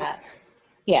right. that.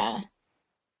 Yeah.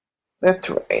 That's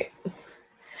right.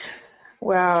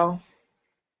 Well,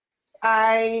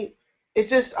 all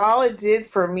it did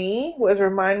for me was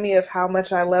remind me of how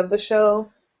much I love the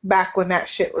show back when that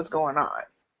shit was going on.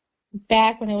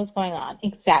 Back when it was going on.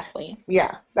 Exactly.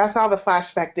 Yeah, that's all the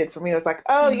flashback did for me. It was like,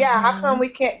 oh yeah, how come we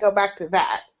can't go back to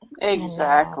that?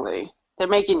 Exactly. They're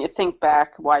making you think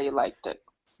back why you liked it.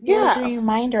 It was a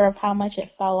reminder of how much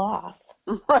it fell off.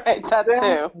 Right, that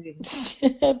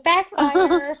too.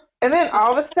 Backfire. And then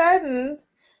all of a sudden,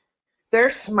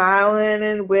 they're smiling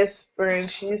and whispering.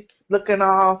 She's looking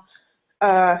all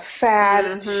sad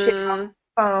and shit on the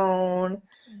phone.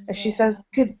 And she says,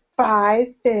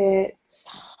 goodbye,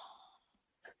 Fitz.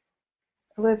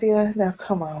 Olivia, now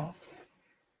come on.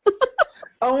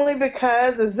 Only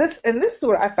because this is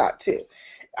what I thought too.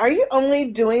 Are you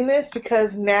only doing this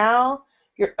because now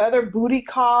your other booty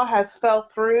call has fell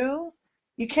through?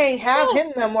 You can't have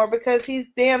him no more because he's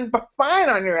damn fine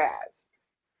on your ass.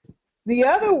 The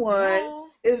other one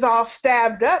is all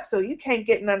stabbed up, so you can't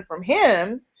get none from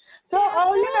him. So,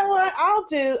 you know what?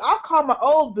 I'll call my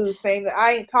old boo thing that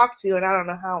I ain't talked to in I don't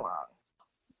know how long.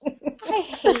 I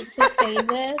hate to say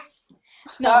this.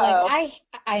 No, like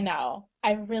I know.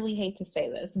 I really hate to say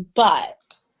this, but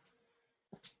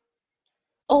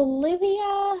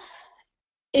Olivia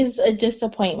is a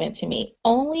disappointment to me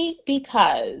only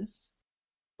because,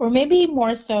 or maybe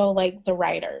more so like the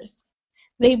writers,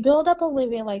 they build up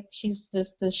Olivia like she's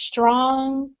just this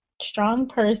strong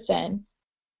person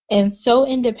and so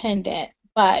independent,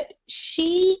 but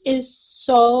she is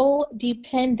so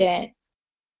dependent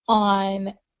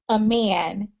on a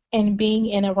man and being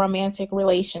in a romantic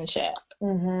relationship.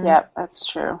 Mm-hmm. Yeah, that's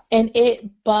true. And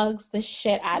it bugs the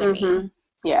shit out of me.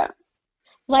 Yeah.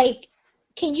 Like,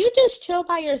 can you just chill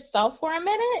by yourself for a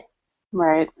minute?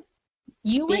 Right.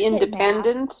 You be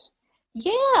independent.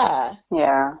 Yeah.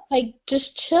 Yeah. Like,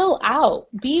 just chill out.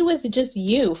 Be with just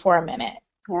you for a minute.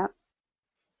 Yeah.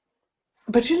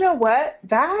 But you know what?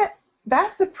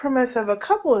 That's the premise of a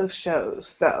couple of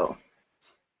shows, though.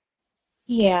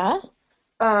 Yeah.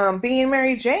 Being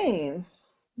Mary Jane.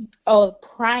 Oh,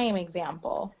 prime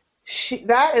example.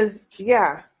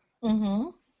 Mm-hmm.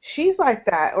 She's like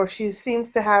that, or she seems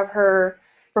to have her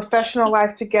professional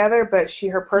life together, but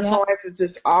her personal life is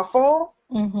just awful.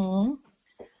 Mm-hmm.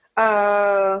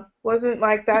 Wasn't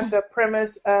like that the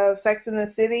premise of Sex and the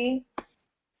City?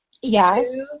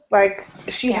 Yes. Too? Like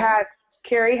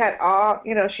Carrie had all,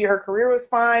 her career was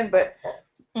fine, but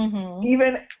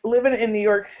even living in New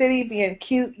York City, being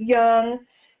cute, young,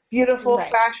 beautiful,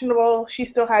 fashionable, she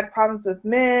still had problems with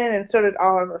men, and so did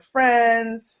all of her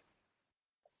friends.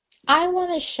 I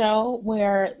want a show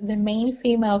where the main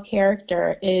female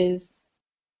character is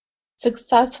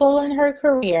successful in her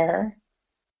career,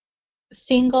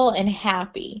 single and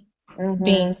happy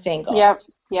being single. Yep.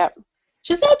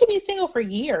 She doesn't have to be single for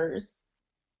years,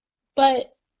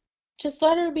 but just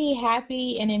let her be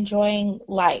happy and enjoying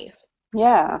life.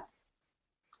 Yeah.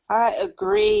 I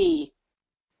agree.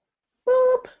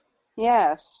 Boop.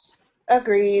 Yes.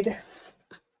 Agreed.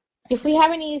 If we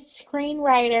have any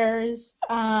screenwriters,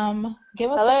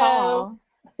 give us a call.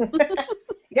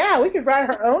 Yeah, we could write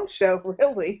our own show,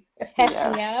 really.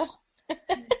 Yes. Yeah.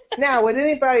 Now, would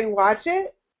anybody watch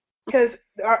it? Because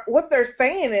what they're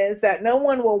saying is that no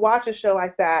one will watch a show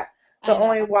like that. They'll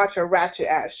only watch a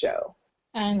ratchet-ass show.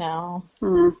 I know.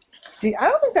 See, I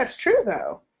don't think that's true,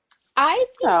 though. I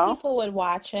think people would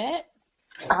watch it.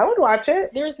 I would watch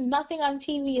it. There's nothing on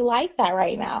TV like that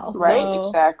right now. Right,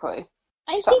 exactly.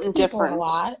 Something different.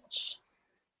 Watch.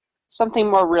 Something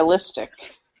more realistic.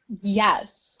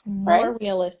 Yes, more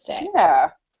realistic.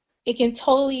 Yeah. It can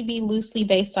totally be loosely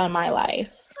based on my life.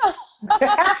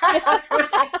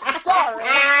 Starring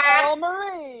Elle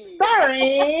Marie.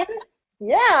 Starring.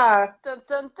 Yeah. Dun,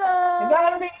 dun, dun.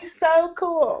 That would be so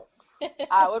cool.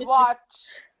 I would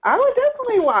watch. I would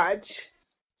definitely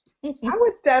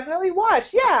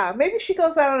watch. Yeah, maybe she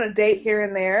goes out on a date here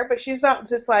and there, but she's not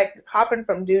just like hopping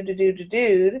from dude to dude to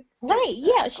dude. Right,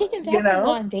 yeah, she can definitely go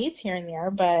on dates here and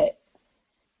there, but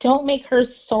don't make her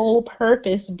sole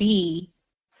purpose be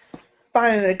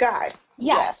finding a guy.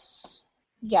 Yes.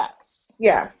 Yeah.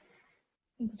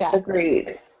 Exactly.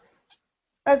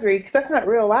 Agreed, because that's not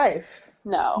real life.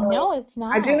 No, it's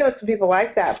not. I do know some people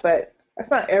like that, but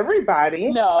that's not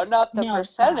everybody. No, not the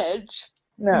percentage.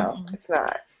 No, it's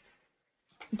not.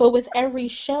 But with every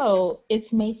show,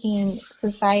 it's making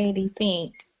society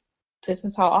think this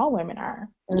is how all women are.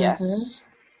 Yes.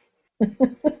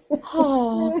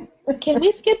 Oh, can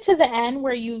we skip to the end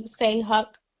where you say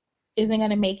Huck isn't going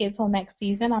to make it till next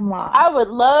season, I'm lost. I would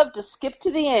love to skip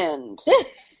to the end.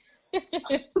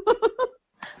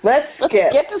 Let's skip.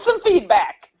 Let's get to some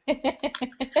feedback.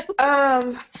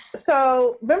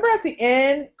 So remember at the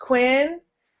end, Quinn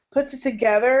puts it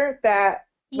together that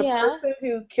the person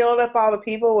who killed up all the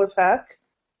people was Huck?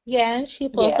 Yeah, and she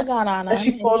pulled the gun on him. And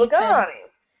she pulled the gun on him.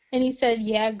 And he said,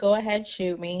 yeah, go ahead,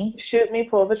 shoot me. Shoot me,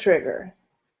 pull the trigger.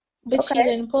 But she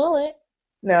didn't pull it.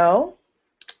 No.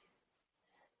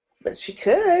 But she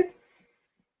could.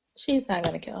 She's not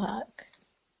going to kill Huck.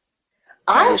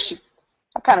 I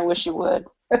kind of wish you would.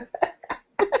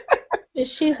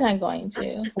 She's not going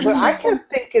to. What I kept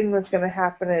thinking was going to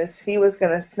happen is he was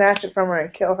going to snatch it from her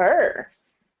and kill her.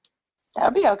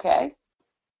 That'd be okay.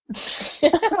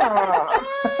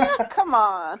 Come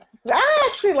on. I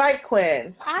actually like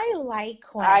Quinn. I like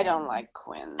Quinn. I don't like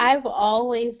Quinn. I've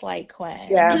always liked Quinn.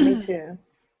 Yeah, me too.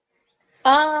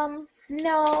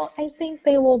 No, I think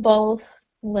they will both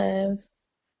live.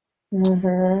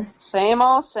 Mm-hmm. Same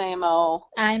old.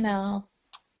 I know.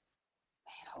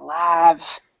 Man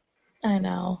alive. I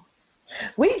know.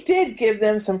 We did give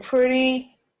them some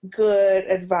pretty good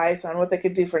advice on what they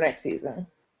could do for next season.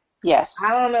 Yes. I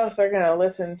don't know if they're going to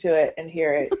listen to it and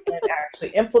hear it and actually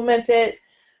implement it,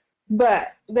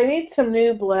 but they need some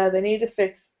new blood. They need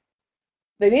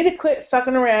to quit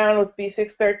fucking around with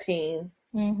B613.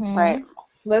 Mm-hmm. Right.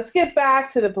 Let's get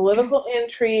back to the political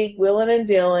intrigue, wheeling and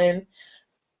dealing.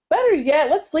 Better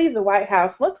yet, let's leave the White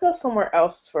House. Let's go somewhere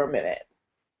else for a minute.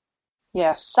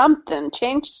 Yeah, something.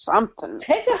 Change something.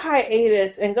 Take a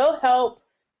hiatus and go help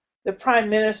the prime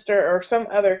minister or some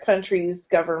other country's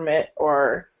government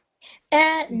or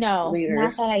No,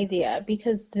 leaders. not that idea,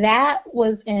 because that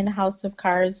was in House of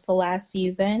Cards the last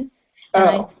season,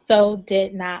 and I so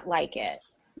did not like it.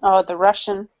 Oh, the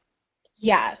Russian?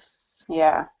 Yes.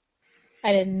 Yeah.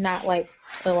 I did not like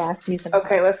the last season.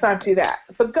 Okay, let's not do that.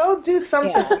 But go do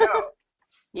something else.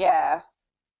 Yeah.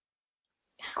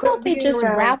 How about they just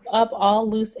wrap up all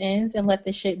loose ends and let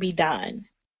the shit be done?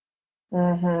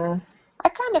 Mm-hmm. I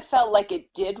kind of felt like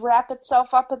it did wrap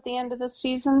itself up at the end of the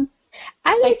season.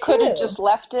 They could have just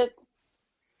left it.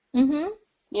 Mm-hmm.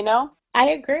 You know? I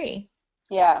agree.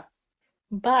 Yeah.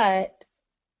 But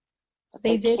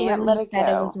they did release that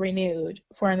it was renewed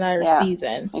for another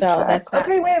season. So that's not...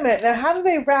 Okay, wait a minute. Now, how do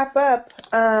they wrap up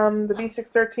the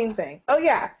B613 thing? Oh,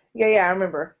 yeah. Yeah, I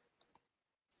remember.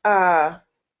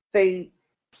 They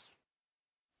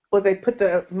put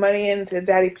the money into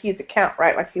Daddy P's account,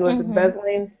 right? Like he was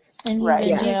embezzling. And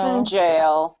he's in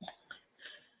jail.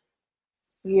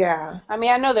 Yeah. I mean,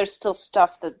 I know there's still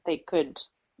stuff that they could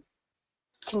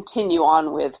continue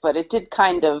on with, but it did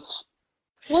kind of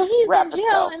he's wrap in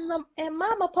jail itself. and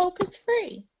Mama Pope is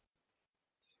free.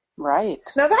 Right.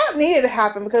 Now that needed to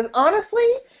happen because honestly,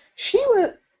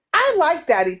 I like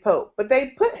Daddy Pope, but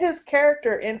they put his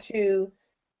character into,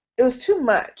 it was too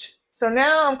much. So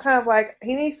now I'm kind of like,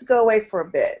 he needs to go away for a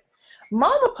bit.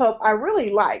 Mama Pope, I really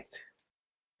liked.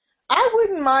 I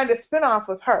wouldn't mind a spinoff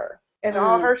with her and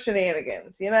all her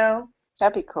shenanigans, you know?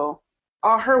 That'd be cool.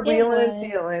 All her wheeling and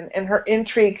dealing and her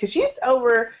intrigue, because she's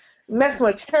over messing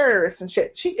with terrorists and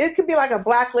shit. It could be like a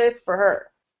blacklist for her.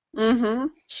 Mm-hmm.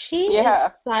 She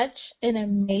is such an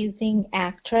amazing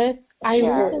actress. I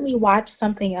recently watched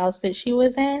something else that she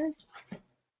was in,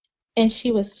 and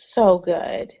she was so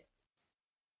good.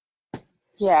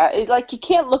 Yeah, you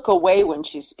can't look away when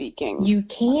she's speaking. You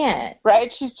can't.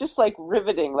 Right? She's just like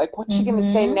riveting. Like, what's she going to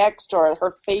say next? Or her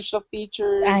facial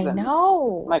features. I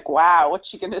know. I'm like, wow, what's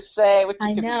she going to say? What's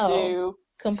she going to do?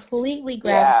 Completely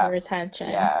grabs your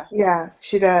attention. Yeah,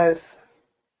 she does.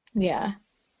 Yeah.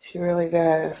 She really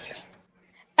does.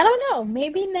 I don't know.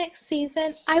 Maybe next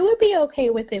season, I would be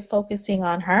okay with it focusing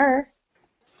on her.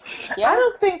 Yeah. I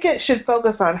don't think it should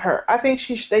focus on her. I think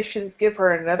they should give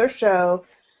her another show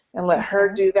and let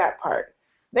her do that part.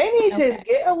 They need to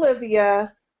get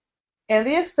Olivia and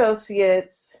the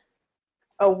associates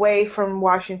away from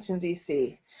Washington,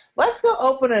 D.C. Let's go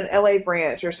open an L.A.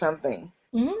 branch or something.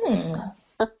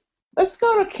 Let's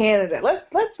go to Canada.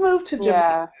 Let's move to Jamaica.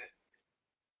 Yeah.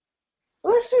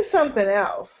 Let's do something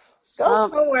else. Go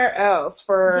somewhere else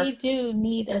for... They do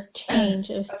need a change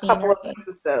of scenery. A couple of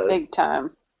episodes. Big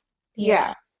time.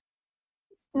 Yeah.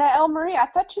 Now, El Marie, I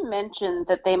thought you mentioned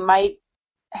that they might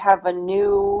have a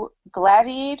new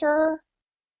Gladiator.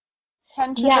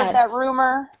 Hadn't you heard that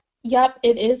rumor? Yep,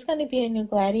 it is going to be a new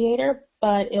Gladiator,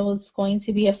 but it was going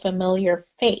to be a familiar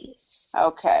face.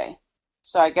 Okay.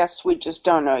 So I guess we just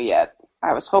don't know yet.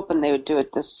 I was hoping they would do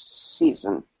it this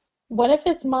season. What if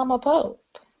it's Mama Pope?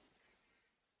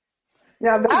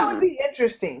 Now, that would be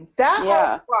interesting. That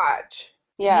I would watch.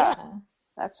 Yeah.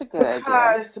 That's a good idea.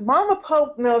 Because Mama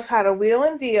Pope knows how to wheel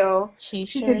and deal. She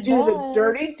can do the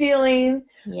dirty dealing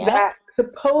that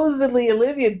supposedly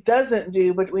Olivia doesn't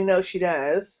do, but we know she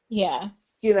does. Yeah.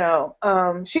 You know,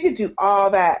 she could do all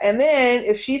that. And then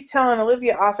if she's telling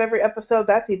Olivia off every episode,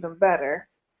 that's even better.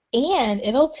 And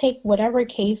it'll take whatever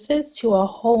cases to a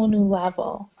whole new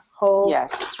level.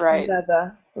 Yes, right.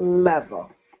 Another level.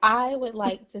 I would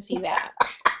like to see that.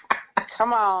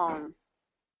 Come on.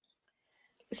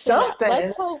 Something.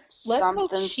 Let's hope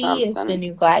she is the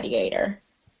new gladiator.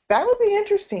 That would be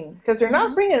interesting because they're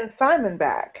not bringing Simon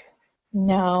back.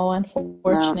 No,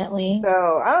 unfortunately.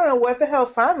 So I don't know what the hell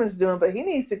Simon's doing, but he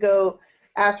needs to go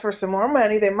ask for some more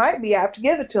money. They might be apt to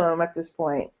give it to him at this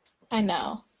point. I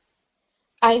know.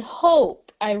 I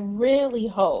really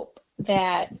hope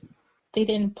that they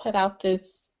didn't put out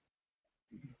this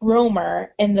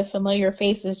rumor and the familiar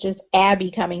face is just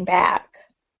Abby coming back.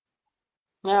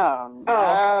 Oh, no.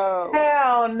 Oh,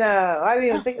 hell no. I didn't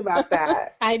even think about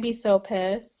that. I'd be so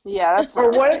pissed. Yeah, that's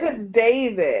Or what if it's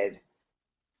David?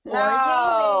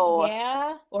 No. Or David.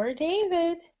 Yeah, or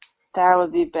David. That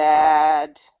would be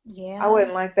bad. Yeah. I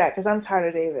wouldn't like that because I'm tired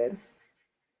of David.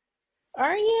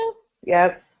 Are you?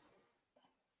 Yep.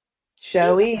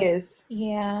 Showy is.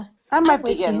 Yeah. I might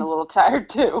be getting a little tired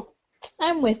too.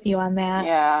 I'm with you on that.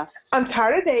 Yeah. I'm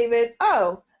tired of David.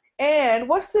 Oh, and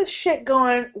what's this shit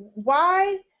going?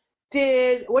 Why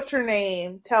did, what's her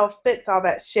name, tell Fitz all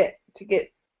that shit to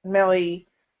get Mellie?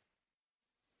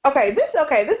 Okay, this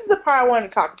is the part I wanted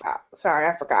to talk about. Sorry,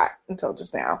 I forgot until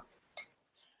just now.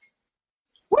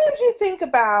 What did you think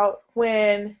about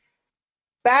when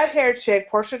bad hair chick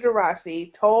Portia de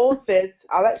Rossi told Fitz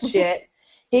all that shit?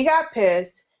 He got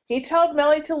pissed. He told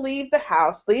Mellie to leave the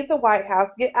house, leave the White House,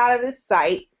 get out of his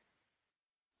sight.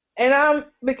 And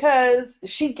because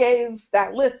she gave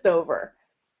that list over.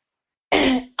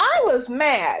 I was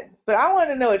mad, but I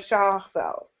wanted to know what y'all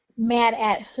felt. Mad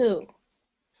at who?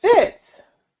 Fitz.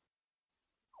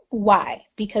 Why?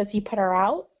 Because he put her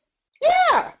out?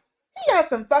 Yeah. He got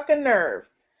some fucking nerve.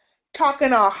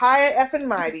 Talking all high and effing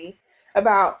mighty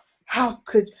about how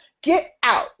could get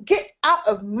out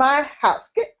of my house,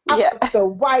 get out of the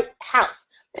White House.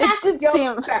 It did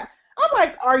seem. I'm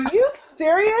like, are you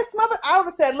serious, mother? I would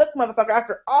have said, look, motherfucker,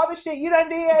 after all the shit you done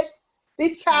did,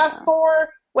 these past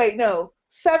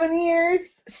 7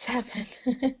 years? 7.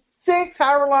 6,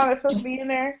 however long it's supposed to be in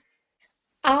there.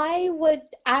 I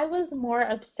was more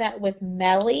upset with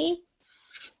Mellie.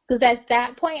 Because at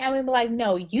that point, I would be like,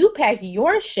 no, you pack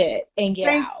your shit and get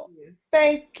out.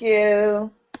 Thank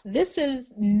you. This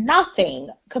is nothing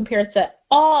compared to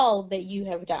all that you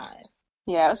have done.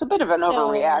 Yeah, it was a bit of an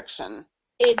overreaction.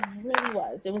 It really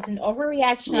was. It was an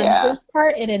overreaction on his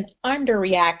part and an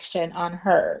underreaction on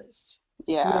hers.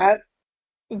 Yeah.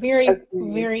 Very,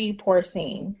 very poor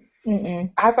scene.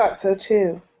 Mm-mm. I thought so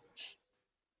too.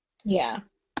 Yeah.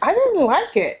 I didn't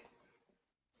like it.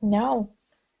 No.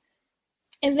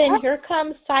 And then here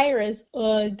comes Cyrus.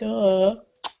 Duh.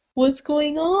 What's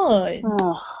going on?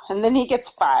 Oh, and then he gets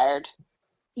fired.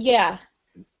 Yeah.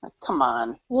 Come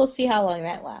on. We'll see how long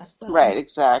that lasts, though. Right,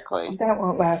 exactly. That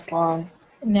won't last long.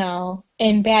 No.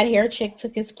 And bad hair chick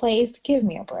took his place. Give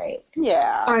me a break.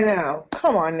 Yeah. I know.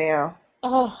 Come on now.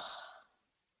 Oh.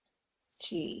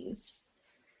 Jeez.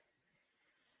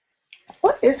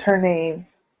 What is her name?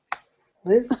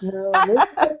 Elizabeth?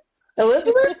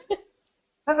 Elizabeth?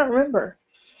 I don't remember.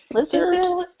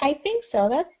 Lizard? I think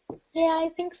so. I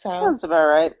think so. Sounds about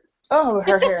right. Oh,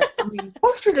 her hair. I mean,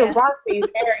 Portia de Rossi's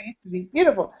hair used to be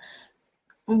beautiful.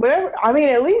 Whatever. I mean,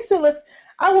 at least it looks,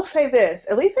 I will say this,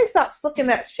 at least they stopped slicking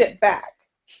that shit back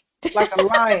like a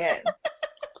lion.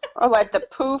 Or like the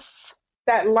poof.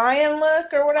 That lion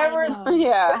look or whatever.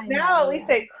 Yeah. Now at least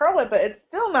they curl it, but it's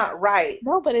still not right.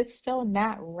 No, but it's still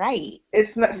not right.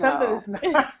 It's not something is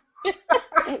not.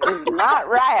 It is not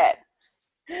right.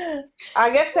 I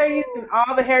guess they're using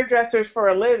all the hairdressers for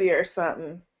Olivia or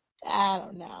something. I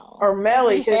don't know. Or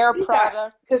Mellie. Hair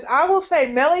product. Because I will say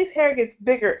Mellie's hair gets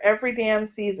bigger every damn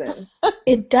season.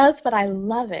 It does, but I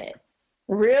love it.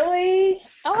 Really?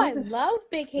 Oh, I love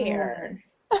big hair.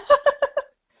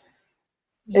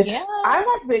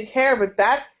 I like big hair, but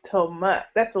that's too much.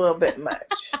 That's a little bit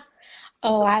much.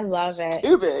 Oh, I love it.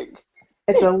 Too big.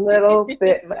 It's a little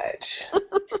bit much.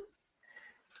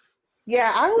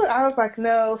 Yeah, I was like,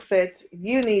 no, Fitz,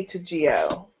 you need to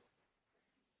Geo.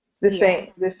 This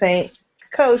ain't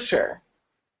kosher.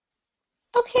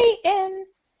 Okay, and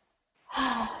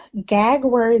gag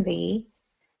worthy.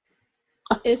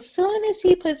 As soon as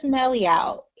he puts Mellie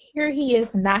out, here he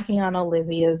is knocking on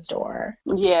Olivia's door.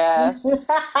 Yes.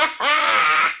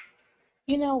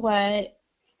 You know what?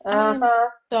 I'm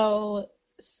so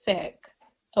sick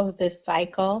of this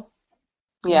cycle.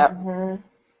 Yeah. Mm-hmm.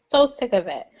 So sick of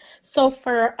it. So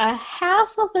for a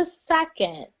half of a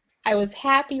second, I was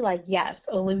happy, like, yes,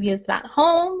 Olivia's not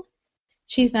home.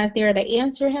 She's not there to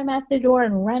answer him at the door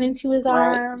and run into his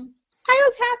arms. I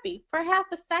was happy for half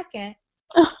a second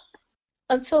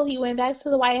until he went back to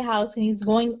the White House and he's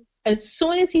going, as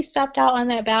soon as he stepped out on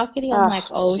that balcony, I'm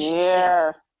like, oh,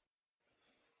 dear.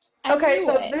 shit. Okay,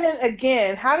 so then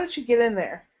again, how did she get in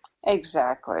there?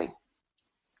 Exactly.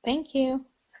 Thank you.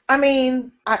 I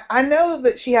mean, I know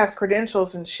that she has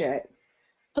credentials and shit,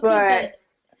 but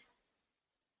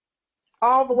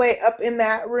all the way up in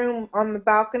that room on the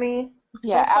balcony?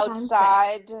 Yeah,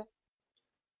 outside.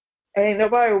 Ain't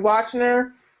nobody watching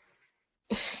her?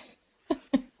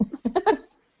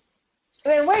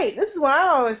 And wait, this is what I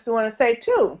always want to say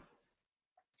too.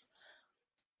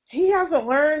 He hasn't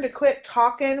learned to quit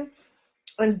talking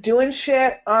and doing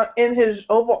shit in his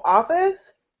Oval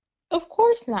Office? Of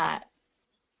course not.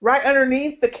 Right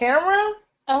underneath the camera?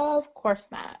 Of course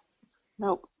not.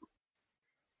 Nope.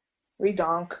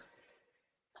 Redonk.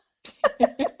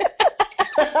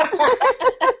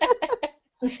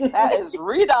 That is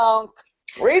redonk.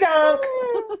 Redonk.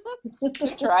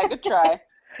 Good try, good try.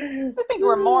 I think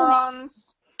we're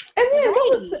morons. And then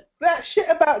what was that shit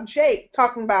about Jake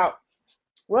talking about,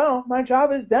 well, my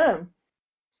job is done.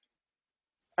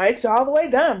 It's all the way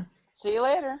done. See you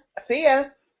later. See ya.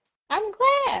 I'm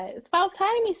glad. It's about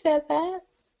time he said that.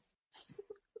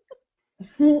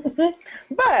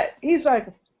 But he's like,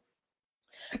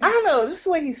 I don't know, this is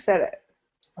the way he said it.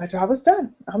 My job is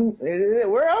done.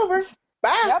 We're over.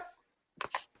 Bye. Yep.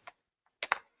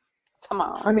 Come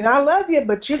on. I mean, I love you,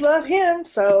 but you love him,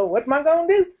 so what am I going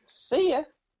to do? See ya.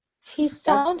 He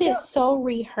sounded so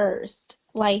rehearsed,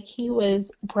 like he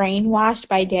was brainwashed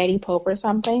by Daddy Pope or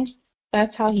something.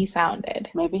 That's how he sounded.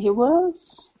 Maybe he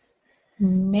was.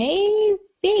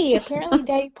 Maybe. Apparently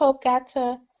Daddy Pope got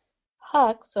to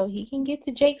Huck, so he can get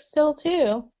to Jake still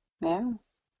too. Yeah.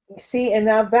 See, and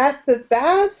now that's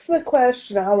the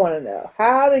question I want to know.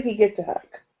 How did he get to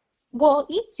Huck? Well,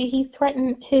 easy. He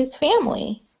threatened his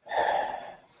family.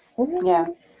 Yeah.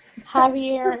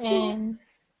 Javier and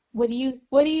what do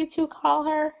you two call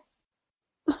her?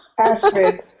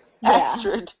 Astrid. Yeah.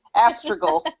 Astrid.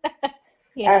 Astrigal.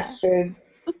 Yeah. Astrid.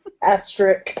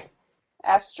 Asterisk.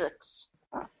 Asterix.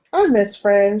 I miss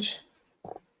Fringe.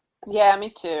 Yeah, me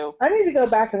too. I need to go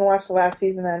back and watch the last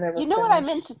season. I never. You know what I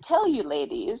meant to tell you,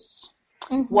 ladies,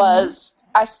 Mm-hmm. was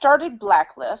I started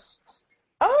Blacklist.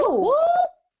 Oh.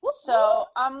 So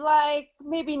I'm like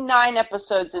maybe 9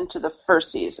 episodes into the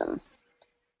first season.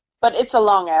 But it's a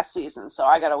long-ass season, so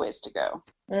I got a ways to go.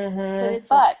 Mm-hmm.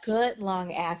 It's a good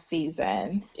long-ass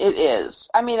season. It is.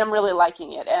 I mean, I'm really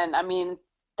liking it. And, I mean,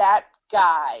 that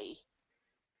guy,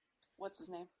 what's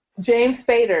his name? James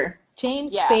Spader.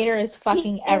 James Spader is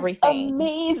fucking everything.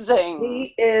 Amazing.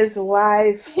 He is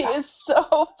life. He is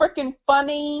so freaking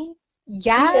funny.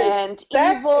 Yes. And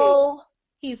evil.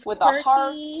 He's with quirky. a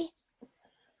heart. Yeah.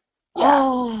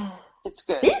 Oh. It's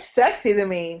good. He's sexy to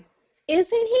me. Isn't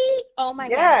he? Oh my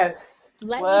yes. God.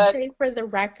 Let me say for the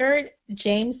record,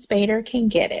 James Spader can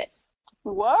get it.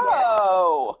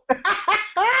 Whoa.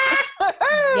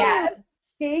 Yes.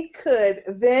 He could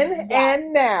then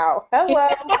and now. Hello.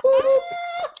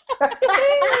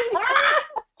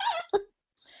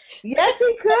 Yes,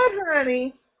 he could,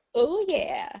 honey. Oh,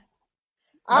 yeah.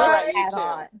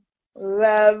 I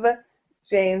love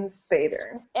James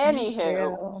Spader.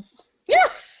 Anywho. Yeah.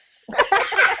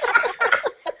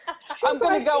 I'm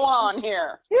going to go on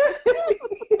here.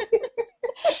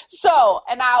 So,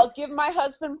 and I'll give my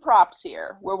husband props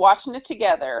here. We're watching it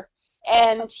together.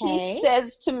 And he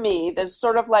says to me, there's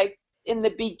sort of like in the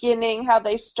beginning how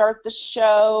they start the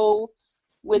show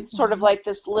with sort of like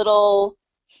this little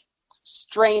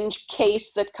strange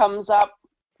case that comes up.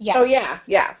 Yeah. Oh, yeah,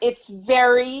 yeah. It's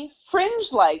very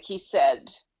Fringe-like, he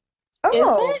said.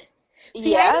 Oh. Is it?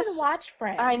 See, yes. I didn't watch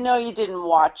Fringe. I know you didn't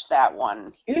watch that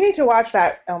one. You need to watch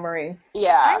that, Elmarie.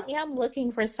 Yeah. I am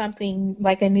looking for something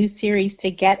like a new series to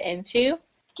get into.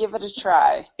 Give it a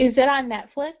try. Is it on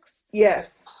Netflix?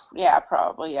 Yes. Yeah,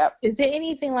 probably, yep. Is it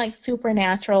anything like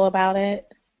supernatural about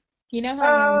it? You know how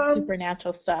I am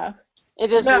supernatural stuff.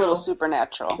 It is a little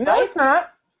supernatural. No, right? it's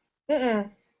not. Mm-mm.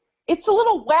 It's a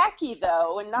little wacky,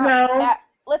 though, and not,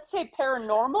 let's say,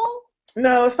 paranormal?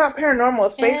 No, it's not paranormal.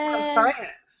 It's based on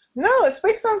science. No, it's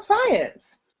based on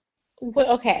science.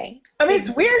 Well, okay. I mean,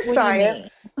 it's weird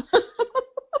science.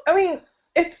 I mean,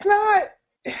 it's not...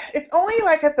 It's only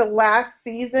like at the last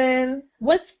season.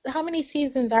 How many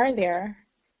seasons are there?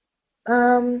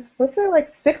 Was there like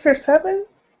 6 or 7?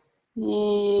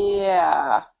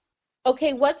 Yeah.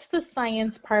 Okay, what's the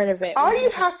science part of it? All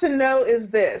you have to know is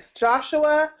this.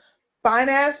 Joshua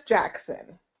Fine-Ass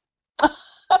Jackson.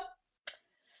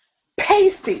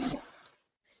 Pacey.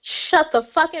 Shut the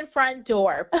fucking front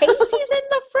door. Pacey's in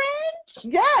the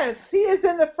Fringe? Yes, he is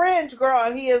in the Fringe, girl,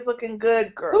 and he is looking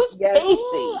good, girl. Who's yes.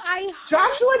 Pacey? Ooh,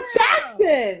 Joshua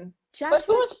Jackson. But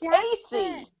who's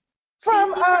Pacey?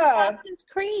 From Dawson's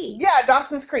Creek. Yeah,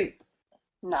 Dawson's Creek.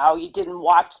 No, you didn't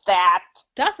watch that.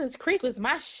 Dawson's Creek was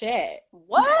my shit.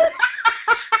 What?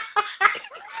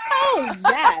 Oh,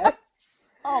 yes.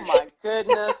 Oh, my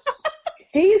goodness.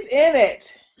 He's in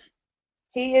it.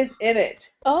 He is in it.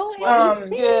 Oh, well, he's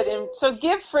good. And so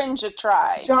give Fringe a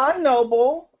try. John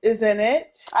Noble is in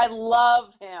it. I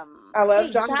love him. I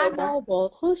love John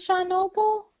Noble. Who's John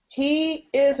Noble? He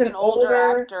is an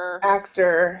older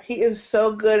actor. He is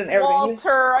so good in everything.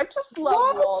 Walter. I just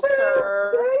love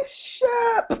Walter.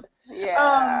 Bishop.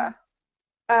 Yeah.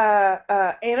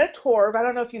 Anna Torv, I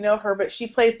don't know if you know her, but she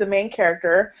plays the main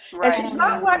character. Right. And she's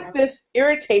not like this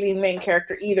irritating main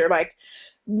character either. Like,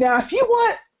 now, if you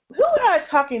want, who was I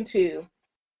talking to?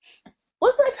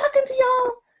 Was I talking to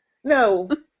y'all? No.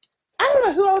 I don't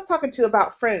know who I was talking to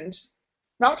about Fringe.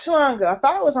 Not too long ago. I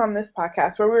thought it was on this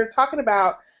podcast where we were talking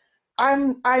about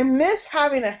I miss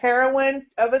having a heroine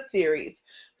of a series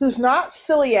who's not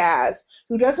silly ass,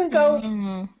 who doesn't go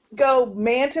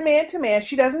man to man to man.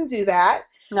 She doesn't do that.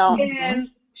 No.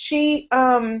 And she's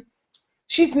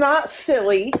not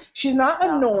silly. She's not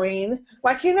annoying.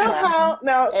 Like, you know how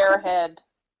now Airhead.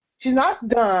 She's not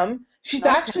dumb. She's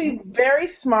actually very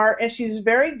smart and she's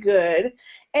very good.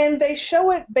 And they show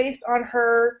it based on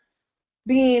her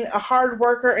being a hard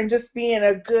worker and just being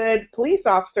a good police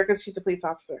officer because she's a police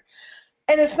officer.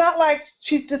 And it's not like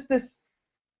she's just this,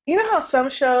 you know how some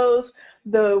shows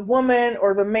the woman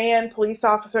or the man police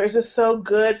officer is just so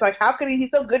good. It's like, how could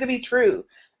he's so good to be true?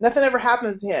 Nothing ever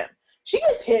happens to him. She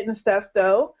gets hit and stuff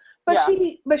though, but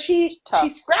she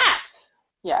scraps.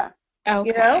 Yeah. Okay.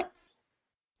 You know?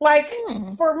 Like,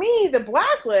 for me, the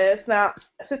Blacklist, now,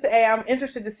 Sister A, I'm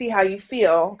interested to see how you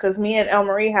feel, because me and El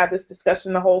Marie had this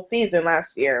discussion the whole season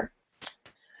last year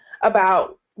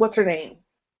about, what's her name?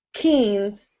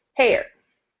 Keen's hair.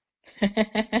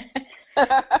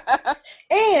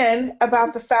 And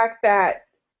about the fact that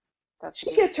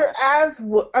she gets her ass,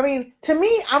 I mean, to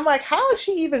me, I'm like, how is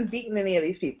she even beating any of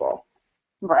these people?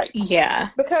 Right. Yeah.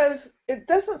 Because it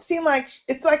doesn't seem like,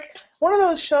 it's like one of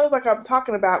those shows like I'm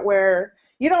talking about where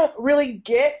you don't really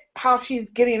get how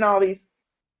she's getting all these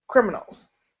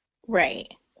criminals.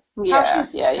 Right.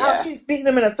 How she's beating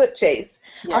them in a foot chase.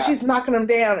 Yeah. How she's knocking them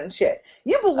down and shit.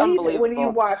 You believe it when you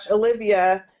watch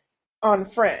Olivia on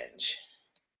Fringe.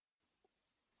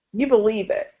 You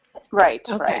believe it. Right,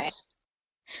 Okay. right.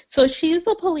 So she's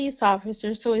a police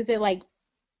officer, so is it like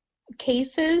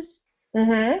cases?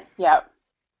 Mm-hmm. Yeah.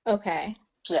 Okay.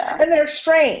 Yeah. And they're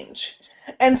strange.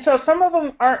 And so some of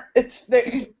them aren't, it's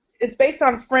based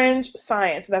on fringe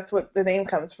science. That's what the name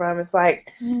comes from. It's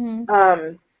like,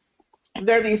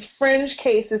 they're these fringe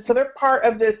cases. So they're part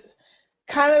of this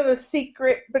kind of a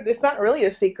secret, but it's not really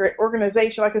a secret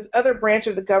organization, like this other branch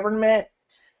of the government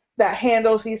that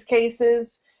handles these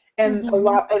cases. And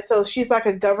and so she's like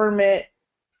a government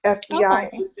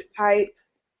FBI agent type.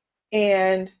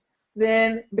 And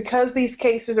then because these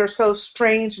cases are so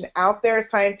strange and out there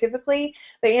scientifically,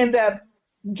 they end up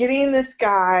getting this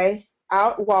guy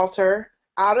Walter,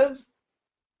 out of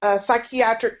a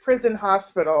psychiatric prison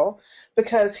hospital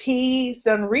because he's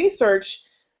done research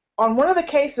on one of the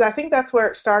cases. I think that's where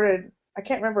it started. I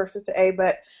can't remember, Sister A,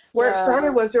 but where it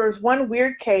started was there was one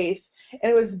weird case, and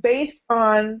it was based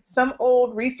on some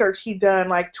old research he'd done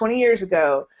like 20 years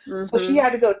ago. So she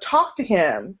had to go talk to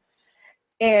him,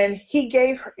 and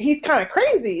he's kind of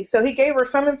crazy, so he gave her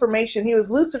some information. He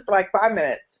was lucid for like 5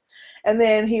 minutes, and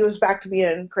then he was back to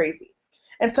being crazy.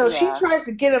 And so she tries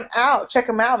to get him out, check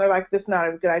him out, and they're like, this is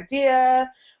not a good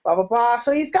idea, blah, blah, blah.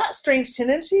 So he's got strange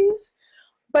tendencies,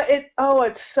 but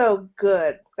it's so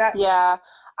good.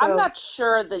 I'm not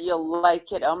sure that you'll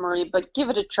like it, El-Marie, but give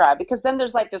it a try, because then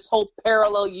there's like this whole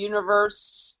parallel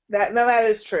universe. That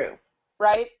is true.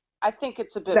 Right? I think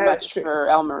it's a bit much for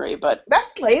El-Marie, but...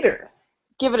 That's later.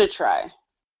 Give it a try.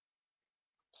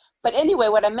 But anyway,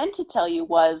 what I meant to tell you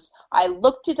was I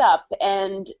looked it up,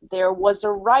 and there was a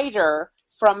writer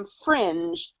from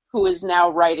Fringe who is now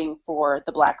writing for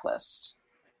The Blacklist.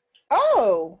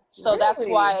 Oh, so that's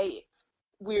why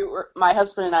my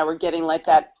husband and I were getting like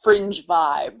that Fringe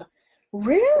vibe.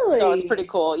 Really? So it's pretty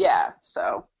cool, yeah.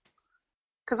 So,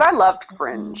 because I loved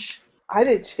Fringe. I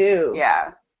did too.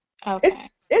 Yeah. Okay.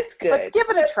 It's good. But give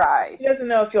it a try. He doesn't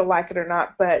know if you'll like it or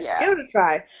not, but Yeah. give it a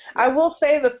try. Yeah. I will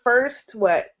say the first,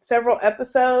 several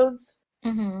episodes.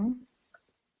 Mm-hmm.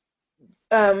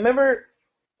 Remember,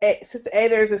 Sister A,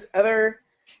 there's this her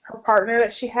partner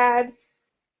that she had.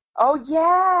 Oh,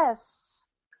 yes.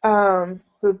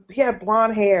 He had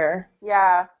blonde hair.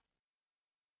 Yeah.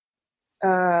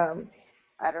 I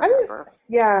don't remember.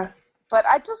 Yeah. But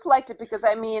I just liked it because,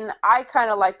 I mean, I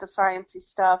kind of like the sciencey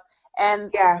stuff,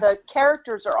 and the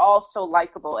characters are all so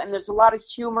likable, and there's a lot of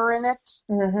humor in it.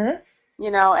 Mm-hmm.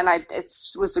 You know, and it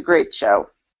was a great show.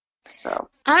 So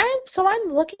I'm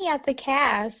looking at the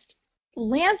cast.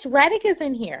 Lance Reddick is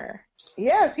in here.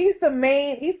 Yes, he's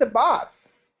the boss.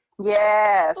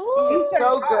 Yes, he's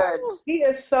so good. He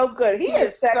is so good. He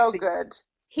is sexy. So good.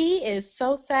 He is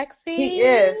so sexy. He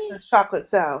is his chocolate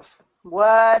self.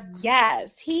 What?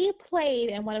 Yes, he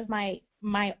played in one of my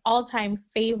all-time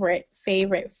favorite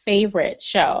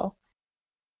show.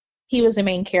 He was the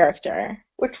main character.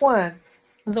 Which one?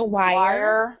 The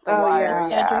Wire. The Wire,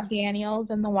 yeah. Cedric Daniels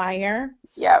in The Wire.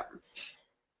 Yep.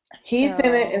 He's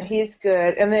in it, and he's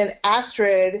good. And then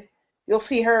Astrid, you'll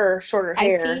see her, shorter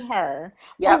hair. I see her.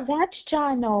 Yep. Oh, that's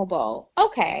John Noble.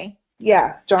 Okay.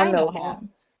 Yeah, John I know Noble. him.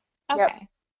 Okay. Yep.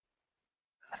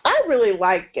 I really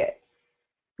like it.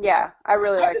 Yeah, I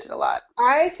really liked it a lot.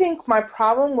 I think my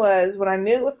problem was when I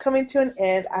knew it was coming to an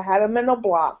end, I had a mental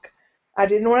block. I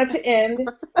didn't want it to end,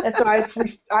 and so I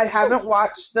haven't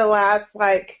watched the last,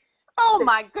 Oh,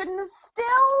 my goodness,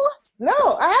 still? No,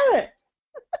 I haven't.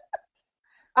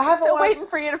 I haven't still waiting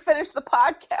for you to finish the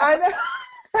podcast. I know.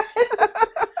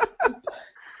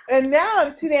 And now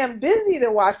I'm too damn busy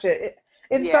to watch it.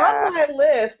 It's on my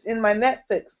list, in my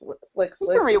Netflix list. You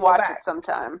can rewatch it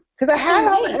sometime. Because I had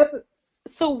all the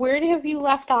So where have you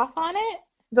left off on it?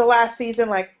 The last season,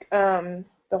 the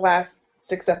last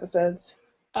 6 episodes.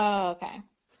 Oh, okay.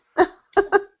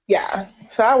 Yeah.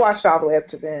 So I watched all the way up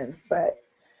to then, but...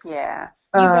 Yeah.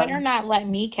 You better not let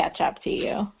me catch up to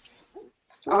you.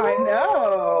 I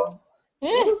know.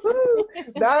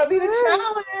 That'll be the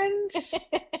challenge.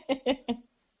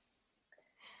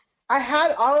 I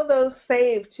had all of those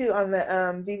saved, too, on the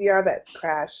DVR that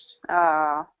crashed.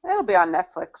 It'll be on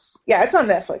Netflix. Yeah, it's on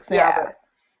Netflix now, Yeah.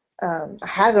 but I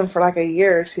had them for a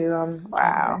year or two.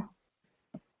 Wow.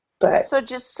 But So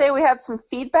just say we had some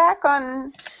feedback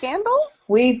on Scandal?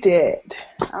 we did.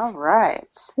 All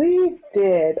right. We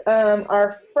did.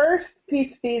 Our first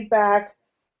piece of feedback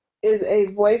is a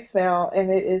voicemail,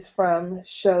 and it is from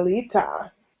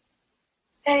Shalita.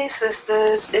 Hey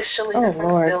sisters, it's Shalita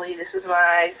from Philly. This is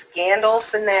my Scandal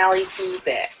finale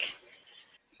feedback.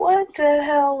 What the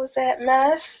hell was that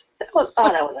mess? That was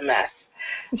a mess.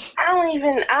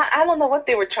 I don't know what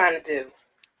they were trying to do.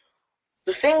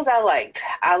 The things I liked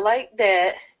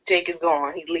that Jake is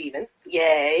gone. He's leaving.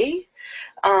 Yay.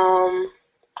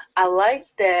 I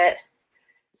liked that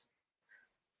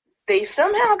they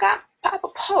somehow got Papa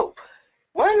Pope.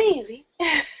 Wasn't easy.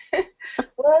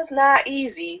 Was not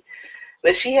easy.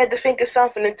 But she had to think of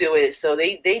something to do it, so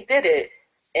they did it.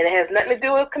 And it has nothing to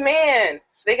do with Command.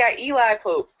 So they got Eli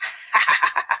Pope.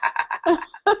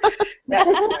 That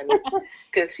was funny.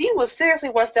 Because he was seriously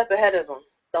one step ahead of him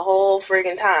the whole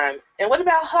friggin' time. And what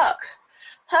about Huck?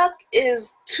 Huck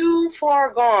is too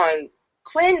far gone.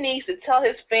 Quinn needs to tell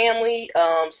his family,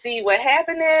 see, what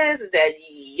happened is that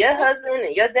your husband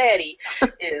and your daddy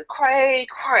is cray,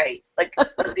 like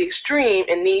the extreme,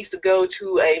 and needs to go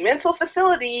to a mental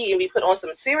facility and be put on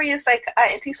some serious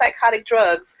antipsychotic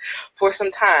drugs for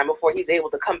some time before he's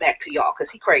able to come back to y'all, because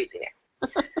he's crazy now.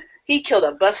 He killed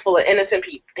a bus full of innocent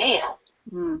people. Damn.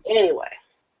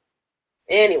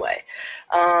 Anyway,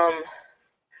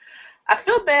 I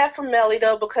feel bad for Melly,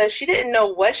 though, because she didn't know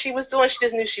what she was doing. She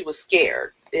just knew she was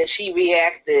scared. And she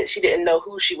reacted. She didn't know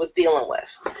who she was dealing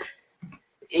with.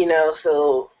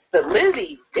 But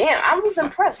Lizzie, damn, I was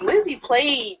impressed. Lizzie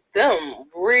played them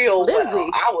real well.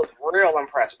 I was real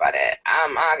impressed by that.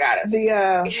 I gotta say.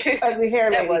 The ugly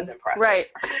hair lady. That was impressive. Right.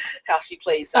 How she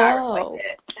played Cyrus like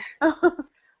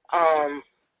that.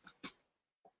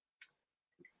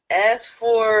 As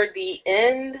for the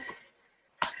end,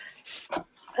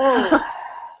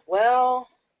 well,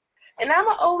 and I'm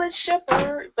an OLED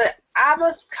shipper, but I'm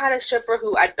a kind of shipper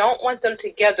who I don't want them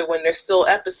together when there's still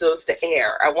episodes to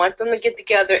air. I want them to get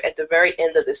together at the very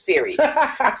end of the series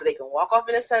so they can walk off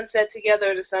in the sunset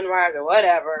together, the sunrise, or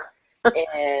whatever,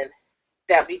 and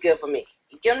that'd be good for me.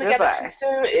 You get them together too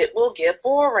soon, it will get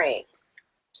boring.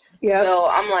 Yeah. So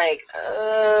I'm like,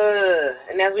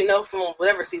 and as we know from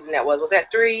whatever season that was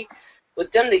that 3?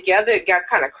 with them together, it got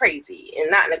kind of crazy, and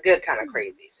not in a good kind of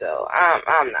crazy. So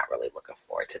I'm not really looking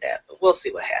forward to that, but we'll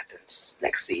see what happens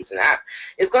next season.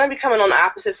 It's going to be coming on the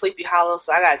opposite Sleepy Hollow,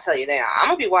 so I got to tell you now, I'm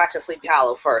going to be watching Sleepy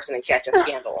Hollow first and then catching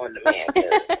Scandal on demand,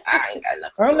 because I ain't got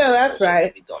nothing. Oh, no, that's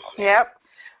right. Be doing on that. Yep.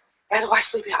 I had to watch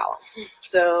Sleepy Hollow.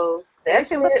 So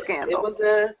that's it. Scandal. It was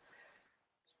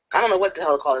I don't know what the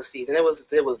hell to call this season. It was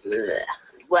bleh.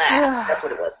 That's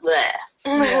what it was. Bleh.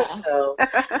 Yeah. So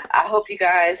I hope you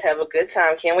guys have a good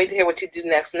time. Can't wait to hear what you do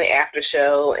next in the after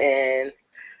show, and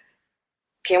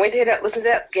can't wait to listen to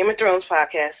that Game of Thrones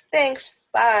podcast. Thanks.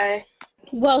 Bye.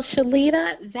 Well,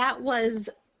 Shalita, that was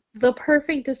the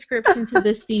perfect description to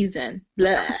this season.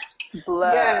 Blah.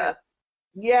 Blah. Yeah.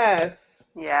 Yes.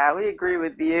 Yeah, we agree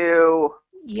with you.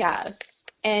 Yes.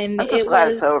 And I'm just glad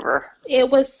it's over. It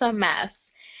was some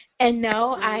mess. And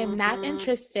no, I am not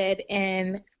interested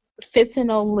in Fitz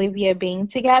and Olivia being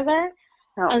together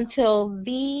until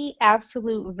the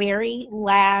absolute very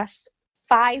last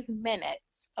 5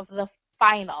 minutes of the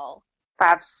final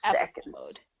 5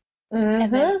 seconds. episode.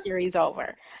 And then series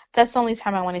over. That's the only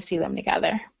time I want to see them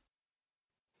together.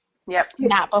 Yep.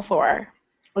 Not before.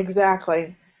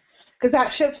 Exactly. Because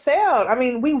that ship sailed. I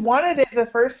mean, we wanted it the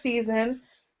first season.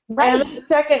 Right. And the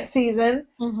second season,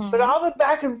 Mm-hmm. but all the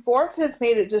back and forth has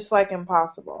made it just like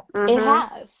impossible. It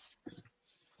has.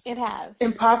 It has.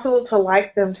 Impossible to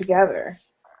like them together.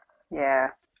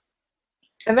 Yeah.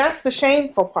 And that's the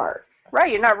shameful part.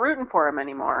 Right, you're not rooting for him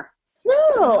anymore.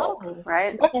 No.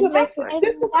 Right? That's what makes it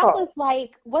difficult. That was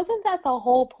like, wasn't that the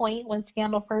whole point when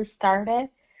Scandal first started?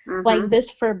 Mm-hmm. Like this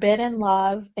forbidden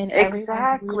love and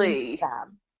Exactly.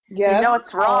 them. Yeah. You know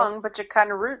it's wrong, but you're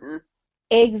kind of rooting.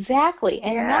 Exactly.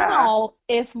 And Yeah. now,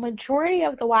 if majority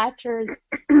of the watchers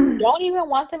don't even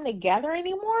want them together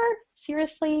anymore,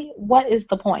 seriously, what is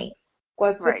the point?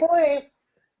 What's Right. the point?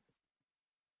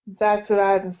 That's what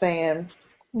I'm saying.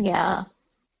 Yeah.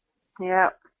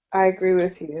 Yeah. I agree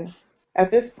with you. At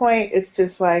this point, it's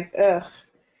just like, ugh.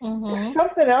 Mm-hmm. If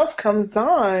something else comes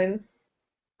on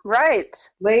Right.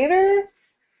 later,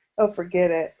 oh, forget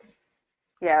it.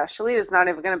 Yeah, Shalita's not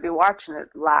even going to be watching it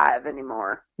live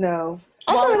anymore. No.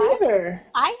 Well, I'm not either.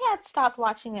 I had stopped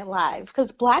watching it live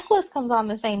because Blacklist comes on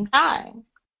the same time.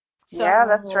 So Yeah,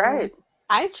 that's right.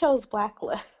 I chose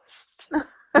Blacklist.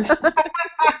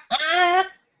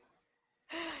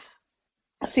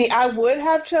 See, I would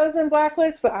have chosen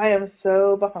Blacklist, but I am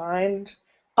so behind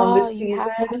on this you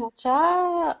have to season. catch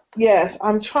up. Yes,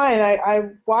 I'm trying. I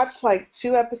watched like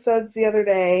 2 episodes the other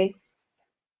day,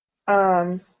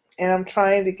 and I'm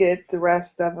trying to get the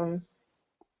rest of them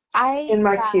in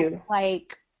my got, queue.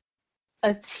 like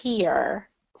a tear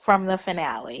from the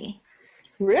finale.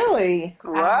 Really?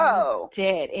 Whoa. I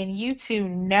did, and you two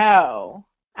know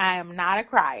I am not a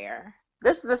crier.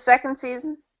 This is the second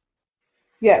season?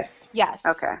 Yes. Yes.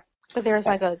 Okay. But there's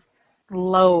like a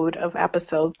load of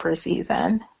episodes per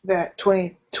season. That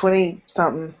 20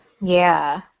 something.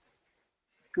 Yeah.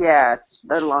 Yeah,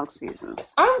 they're long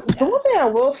seasons. The one thing I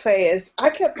will say is I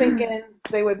kept thinking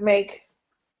they would make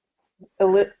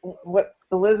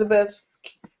Elizabeth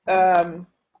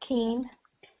Keen.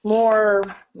 more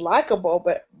likable,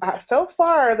 but so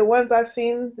far the ones I've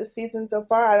seen this season so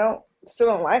far, I still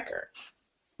don't like her.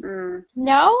 Mm.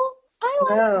 No? I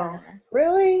like No. her.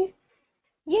 Really?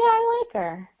 Yeah, I like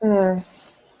her.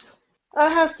 I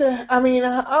have to. I mean,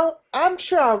 I'm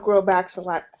sure I'll grow back to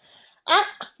like.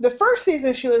 The first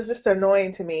season, she was just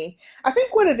annoying to me. I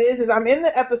think what it is I'm in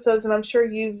the episodes, and I'm sure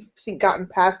you've gotten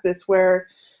past this, where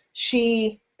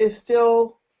she is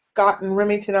still gotten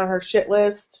Remington on her shit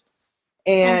list,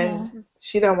 and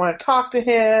she don't want to talk to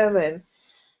him, and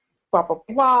blah blah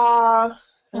blah.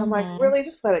 And I'm like, really,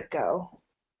 just let it go.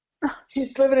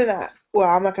 She's living in that. Well,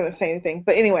 I'm not going to say anything,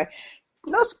 but anyway.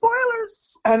 No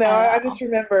spoilers. I know. I just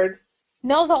remembered.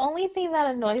 No, the only thing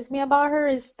that annoys me about her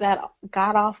is that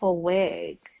god-awful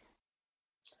wig.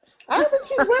 I don't think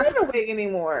she's wearing a wig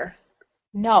anymore.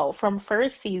 No, from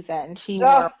first season, she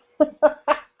wore.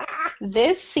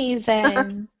 This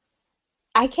season,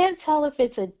 I can't tell if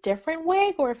it's a different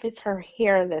wig or if it's her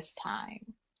hair this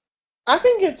time. I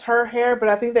think it's her hair, but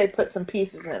I think they put some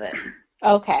pieces in it.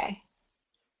 Okay.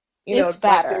 It's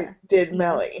better. Like they did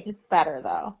Melly. It's better,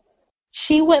 though.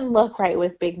 She wouldn't look right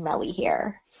with big Melly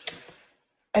hair.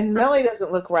 And Melly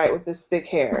doesn't look right with this big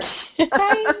hair.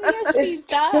 It's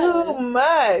too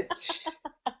much.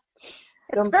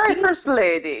 It's very First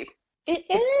Lady. It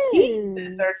is.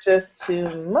 Pieces are just too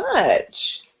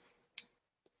much.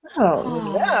 I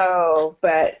don't know,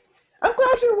 but I'm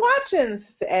glad you're watching,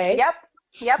 Sister A. Yep,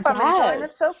 I'm enjoying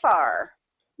it so far.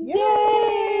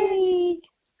 Yay!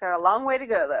 Got a long way to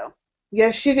go, though.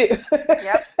 Yes, you do.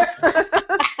 Yep.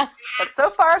 But so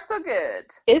far, so good.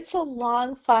 It's a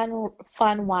long,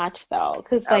 fun watch though,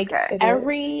 because like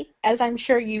as I'm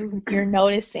sure you're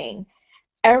noticing,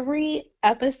 every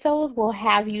episode will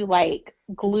have you like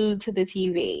glued to the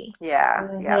TV. Yeah.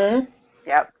 Mm-hmm.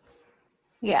 Yep.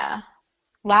 Yeah,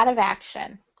 a lot of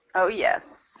action. Oh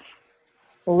yes.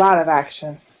 A lot of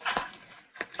action.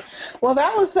 Well,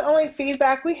 that was the only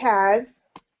feedback we had.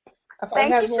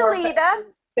 Thank you, Shalita.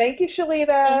 Thank you, Shalita.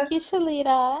 Thank you,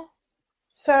 Shalita.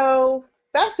 So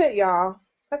that's it, y'all.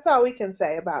 That's all we can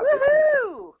say about this.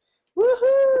 Woohoo!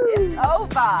 Woohoo! It's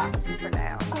over for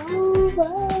now.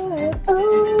 Over.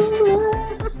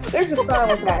 There's a song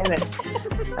with that in it.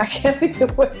 I can't think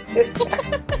of what it is.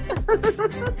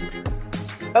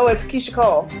 Oh, it's Keisha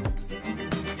Cole.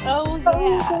 Oh,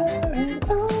 yeah.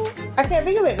 I can't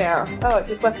think of it now. Oh, it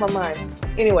just left my mind.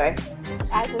 Anyway.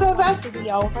 I just want it to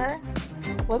be over.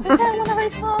 Wasn't that one of her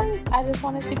songs? I just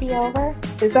want it to be over.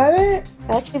 Is that it?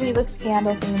 That should be the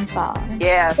Scandal theme song.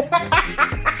 Yes.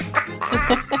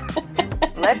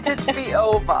 Let it be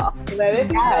over. Let it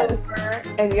be over.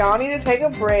 And y'all need to take a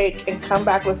break and come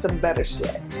back with some better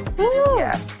shit. Woo.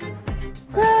 Yes.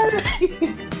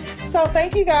 So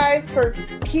thank you guys for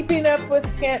keeping up with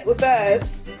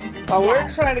us while we're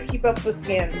trying to keep up with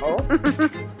Scandal.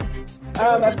 It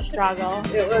was a struggle.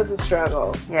 It was a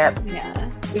struggle. Yep. Yeah.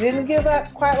 We didn't give up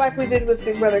quite like we did with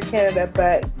Big Brother Canada,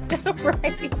 but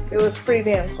Right. it was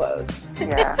pretty damn close.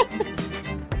 Yeah.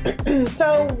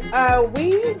 So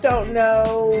we don't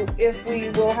know if we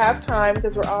will have time,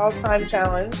 because we're all time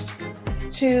challenged,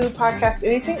 to podcast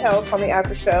anything else on the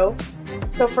after show.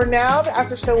 So for now, the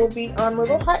after show will be on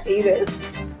little hiatus.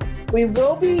 We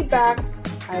will be back,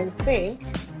 I think,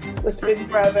 with Big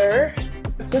Brother.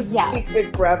 Speak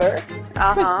Big Brother.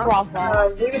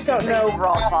 We just don't know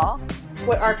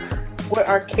what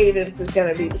our cadence is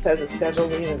going to be because of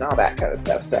scheduling and all that kind of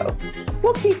stuff. So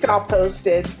we'll keep y'all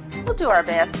posted. We'll do our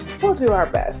best.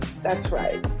 That's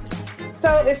right.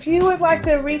 So if you would like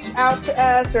to reach out to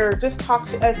us or just talk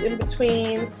to us in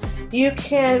between, you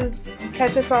can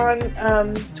catch us on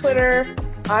Twitter.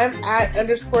 I'm at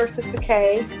 _Sistah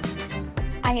K.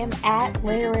 I am at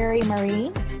Literary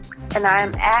Marie. And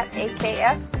I'm at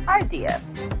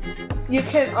AKSIDS. You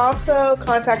can also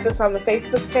contact us on the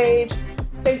Facebook page,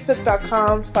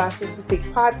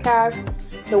 facebook.com/SistahSpeakPodcast,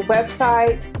 the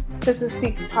website,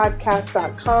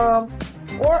 SistahSpeakPodcast.com,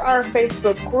 or our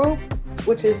Facebook group,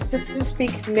 which is Sistah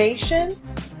Speak Nation.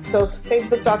 So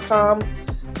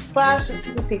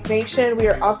Facebook.com/SistahSpeakNation. We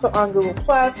are also on Google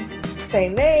Plus,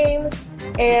 same name.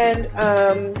 And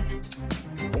I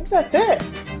think that's it.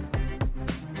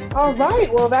 All right.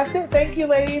 Well, that's it. Thank you,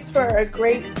 ladies, for a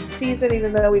great season,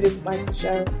 even though we didn't like the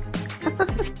show.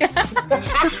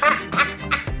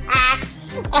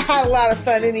 I had a lot of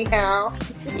fun anyhow.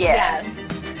 Yeah. Yes.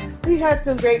 We had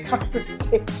some great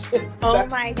conversations. Oh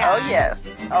my God. Oh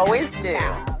yes. Always do.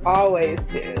 Yeah. Always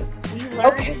do.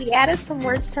 We added some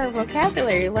words to our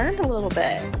vocabulary. Learned a little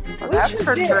bit. Well, that's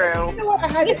for Drew. You know what? I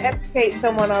had to educate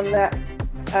someone on that,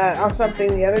 on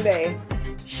something the other day.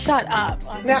 Shut up.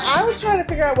 Now, I was trying to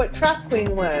figure out what Trap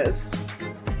Queen was.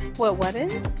 What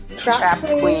is? Trap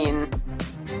Queen.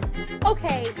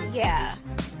 Okay, yeah.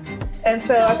 And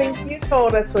so I think you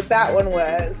told us what that one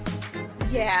was.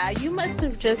 Yeah, you must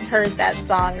have just heard that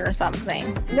song or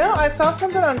something. No, I saw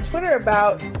something on Twitter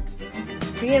about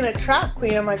being a trap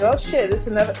queen. I'm like, oh shit, this is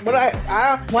another. What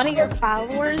One of your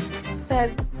followers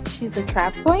said she's a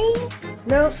trap queen?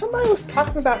 No, somebody was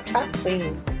talking about trap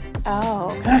queens. Oh.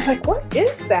 And I was like, what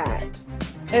is that?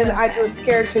 And I was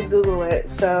scared to Google it,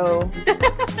 so.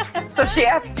 So she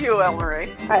asked you,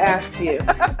 Ellery. I asked you.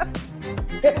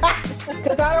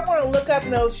 Because I don't want to look up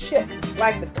no shit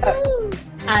like the cup.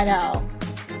 I know.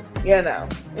 You know.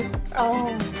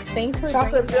 Oh, thanks for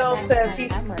Chocolate Bill says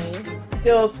he's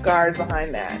still scarred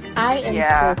behind that. I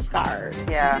am still scarred.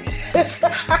 Yeah.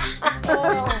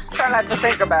 Try not to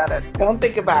think about it. Don't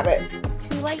think about it.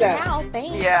 Too late now,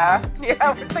 thanks. Yeah, we're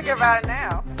thinking about it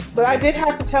now. But I did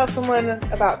have to tell someone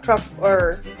about truffle,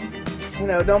 or,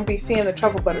 don't be seeing the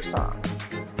truffle butter song.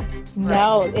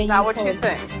 No. It's not what you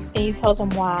think. And you told them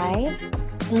why?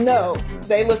 No.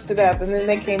 They looked it up, and then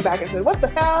they came back and said, what the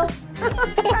hell?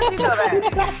 How'd you know that?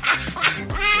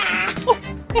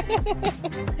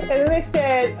 And then they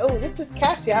said, oh, this is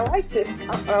catchy. I like this.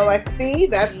 Like, see?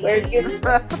 That's where it gets you.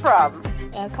 That's the problem.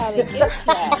 That's how they get you.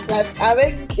 That's how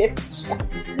they get you.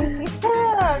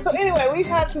 So anyway, we've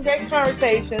had some great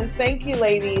conversations. Thank you,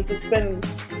 ladies. It's been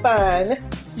fun.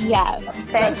 Yes.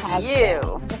 Thank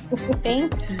you.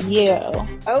 Thank you.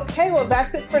 Okay, well,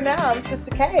 that's it for now. I'm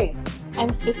Sistah K. I'm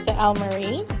Sistah L.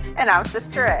 Marie. And I'm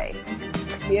Sister A.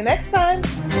 See you next time.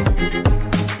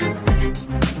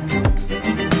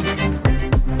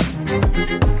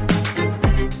 Bye.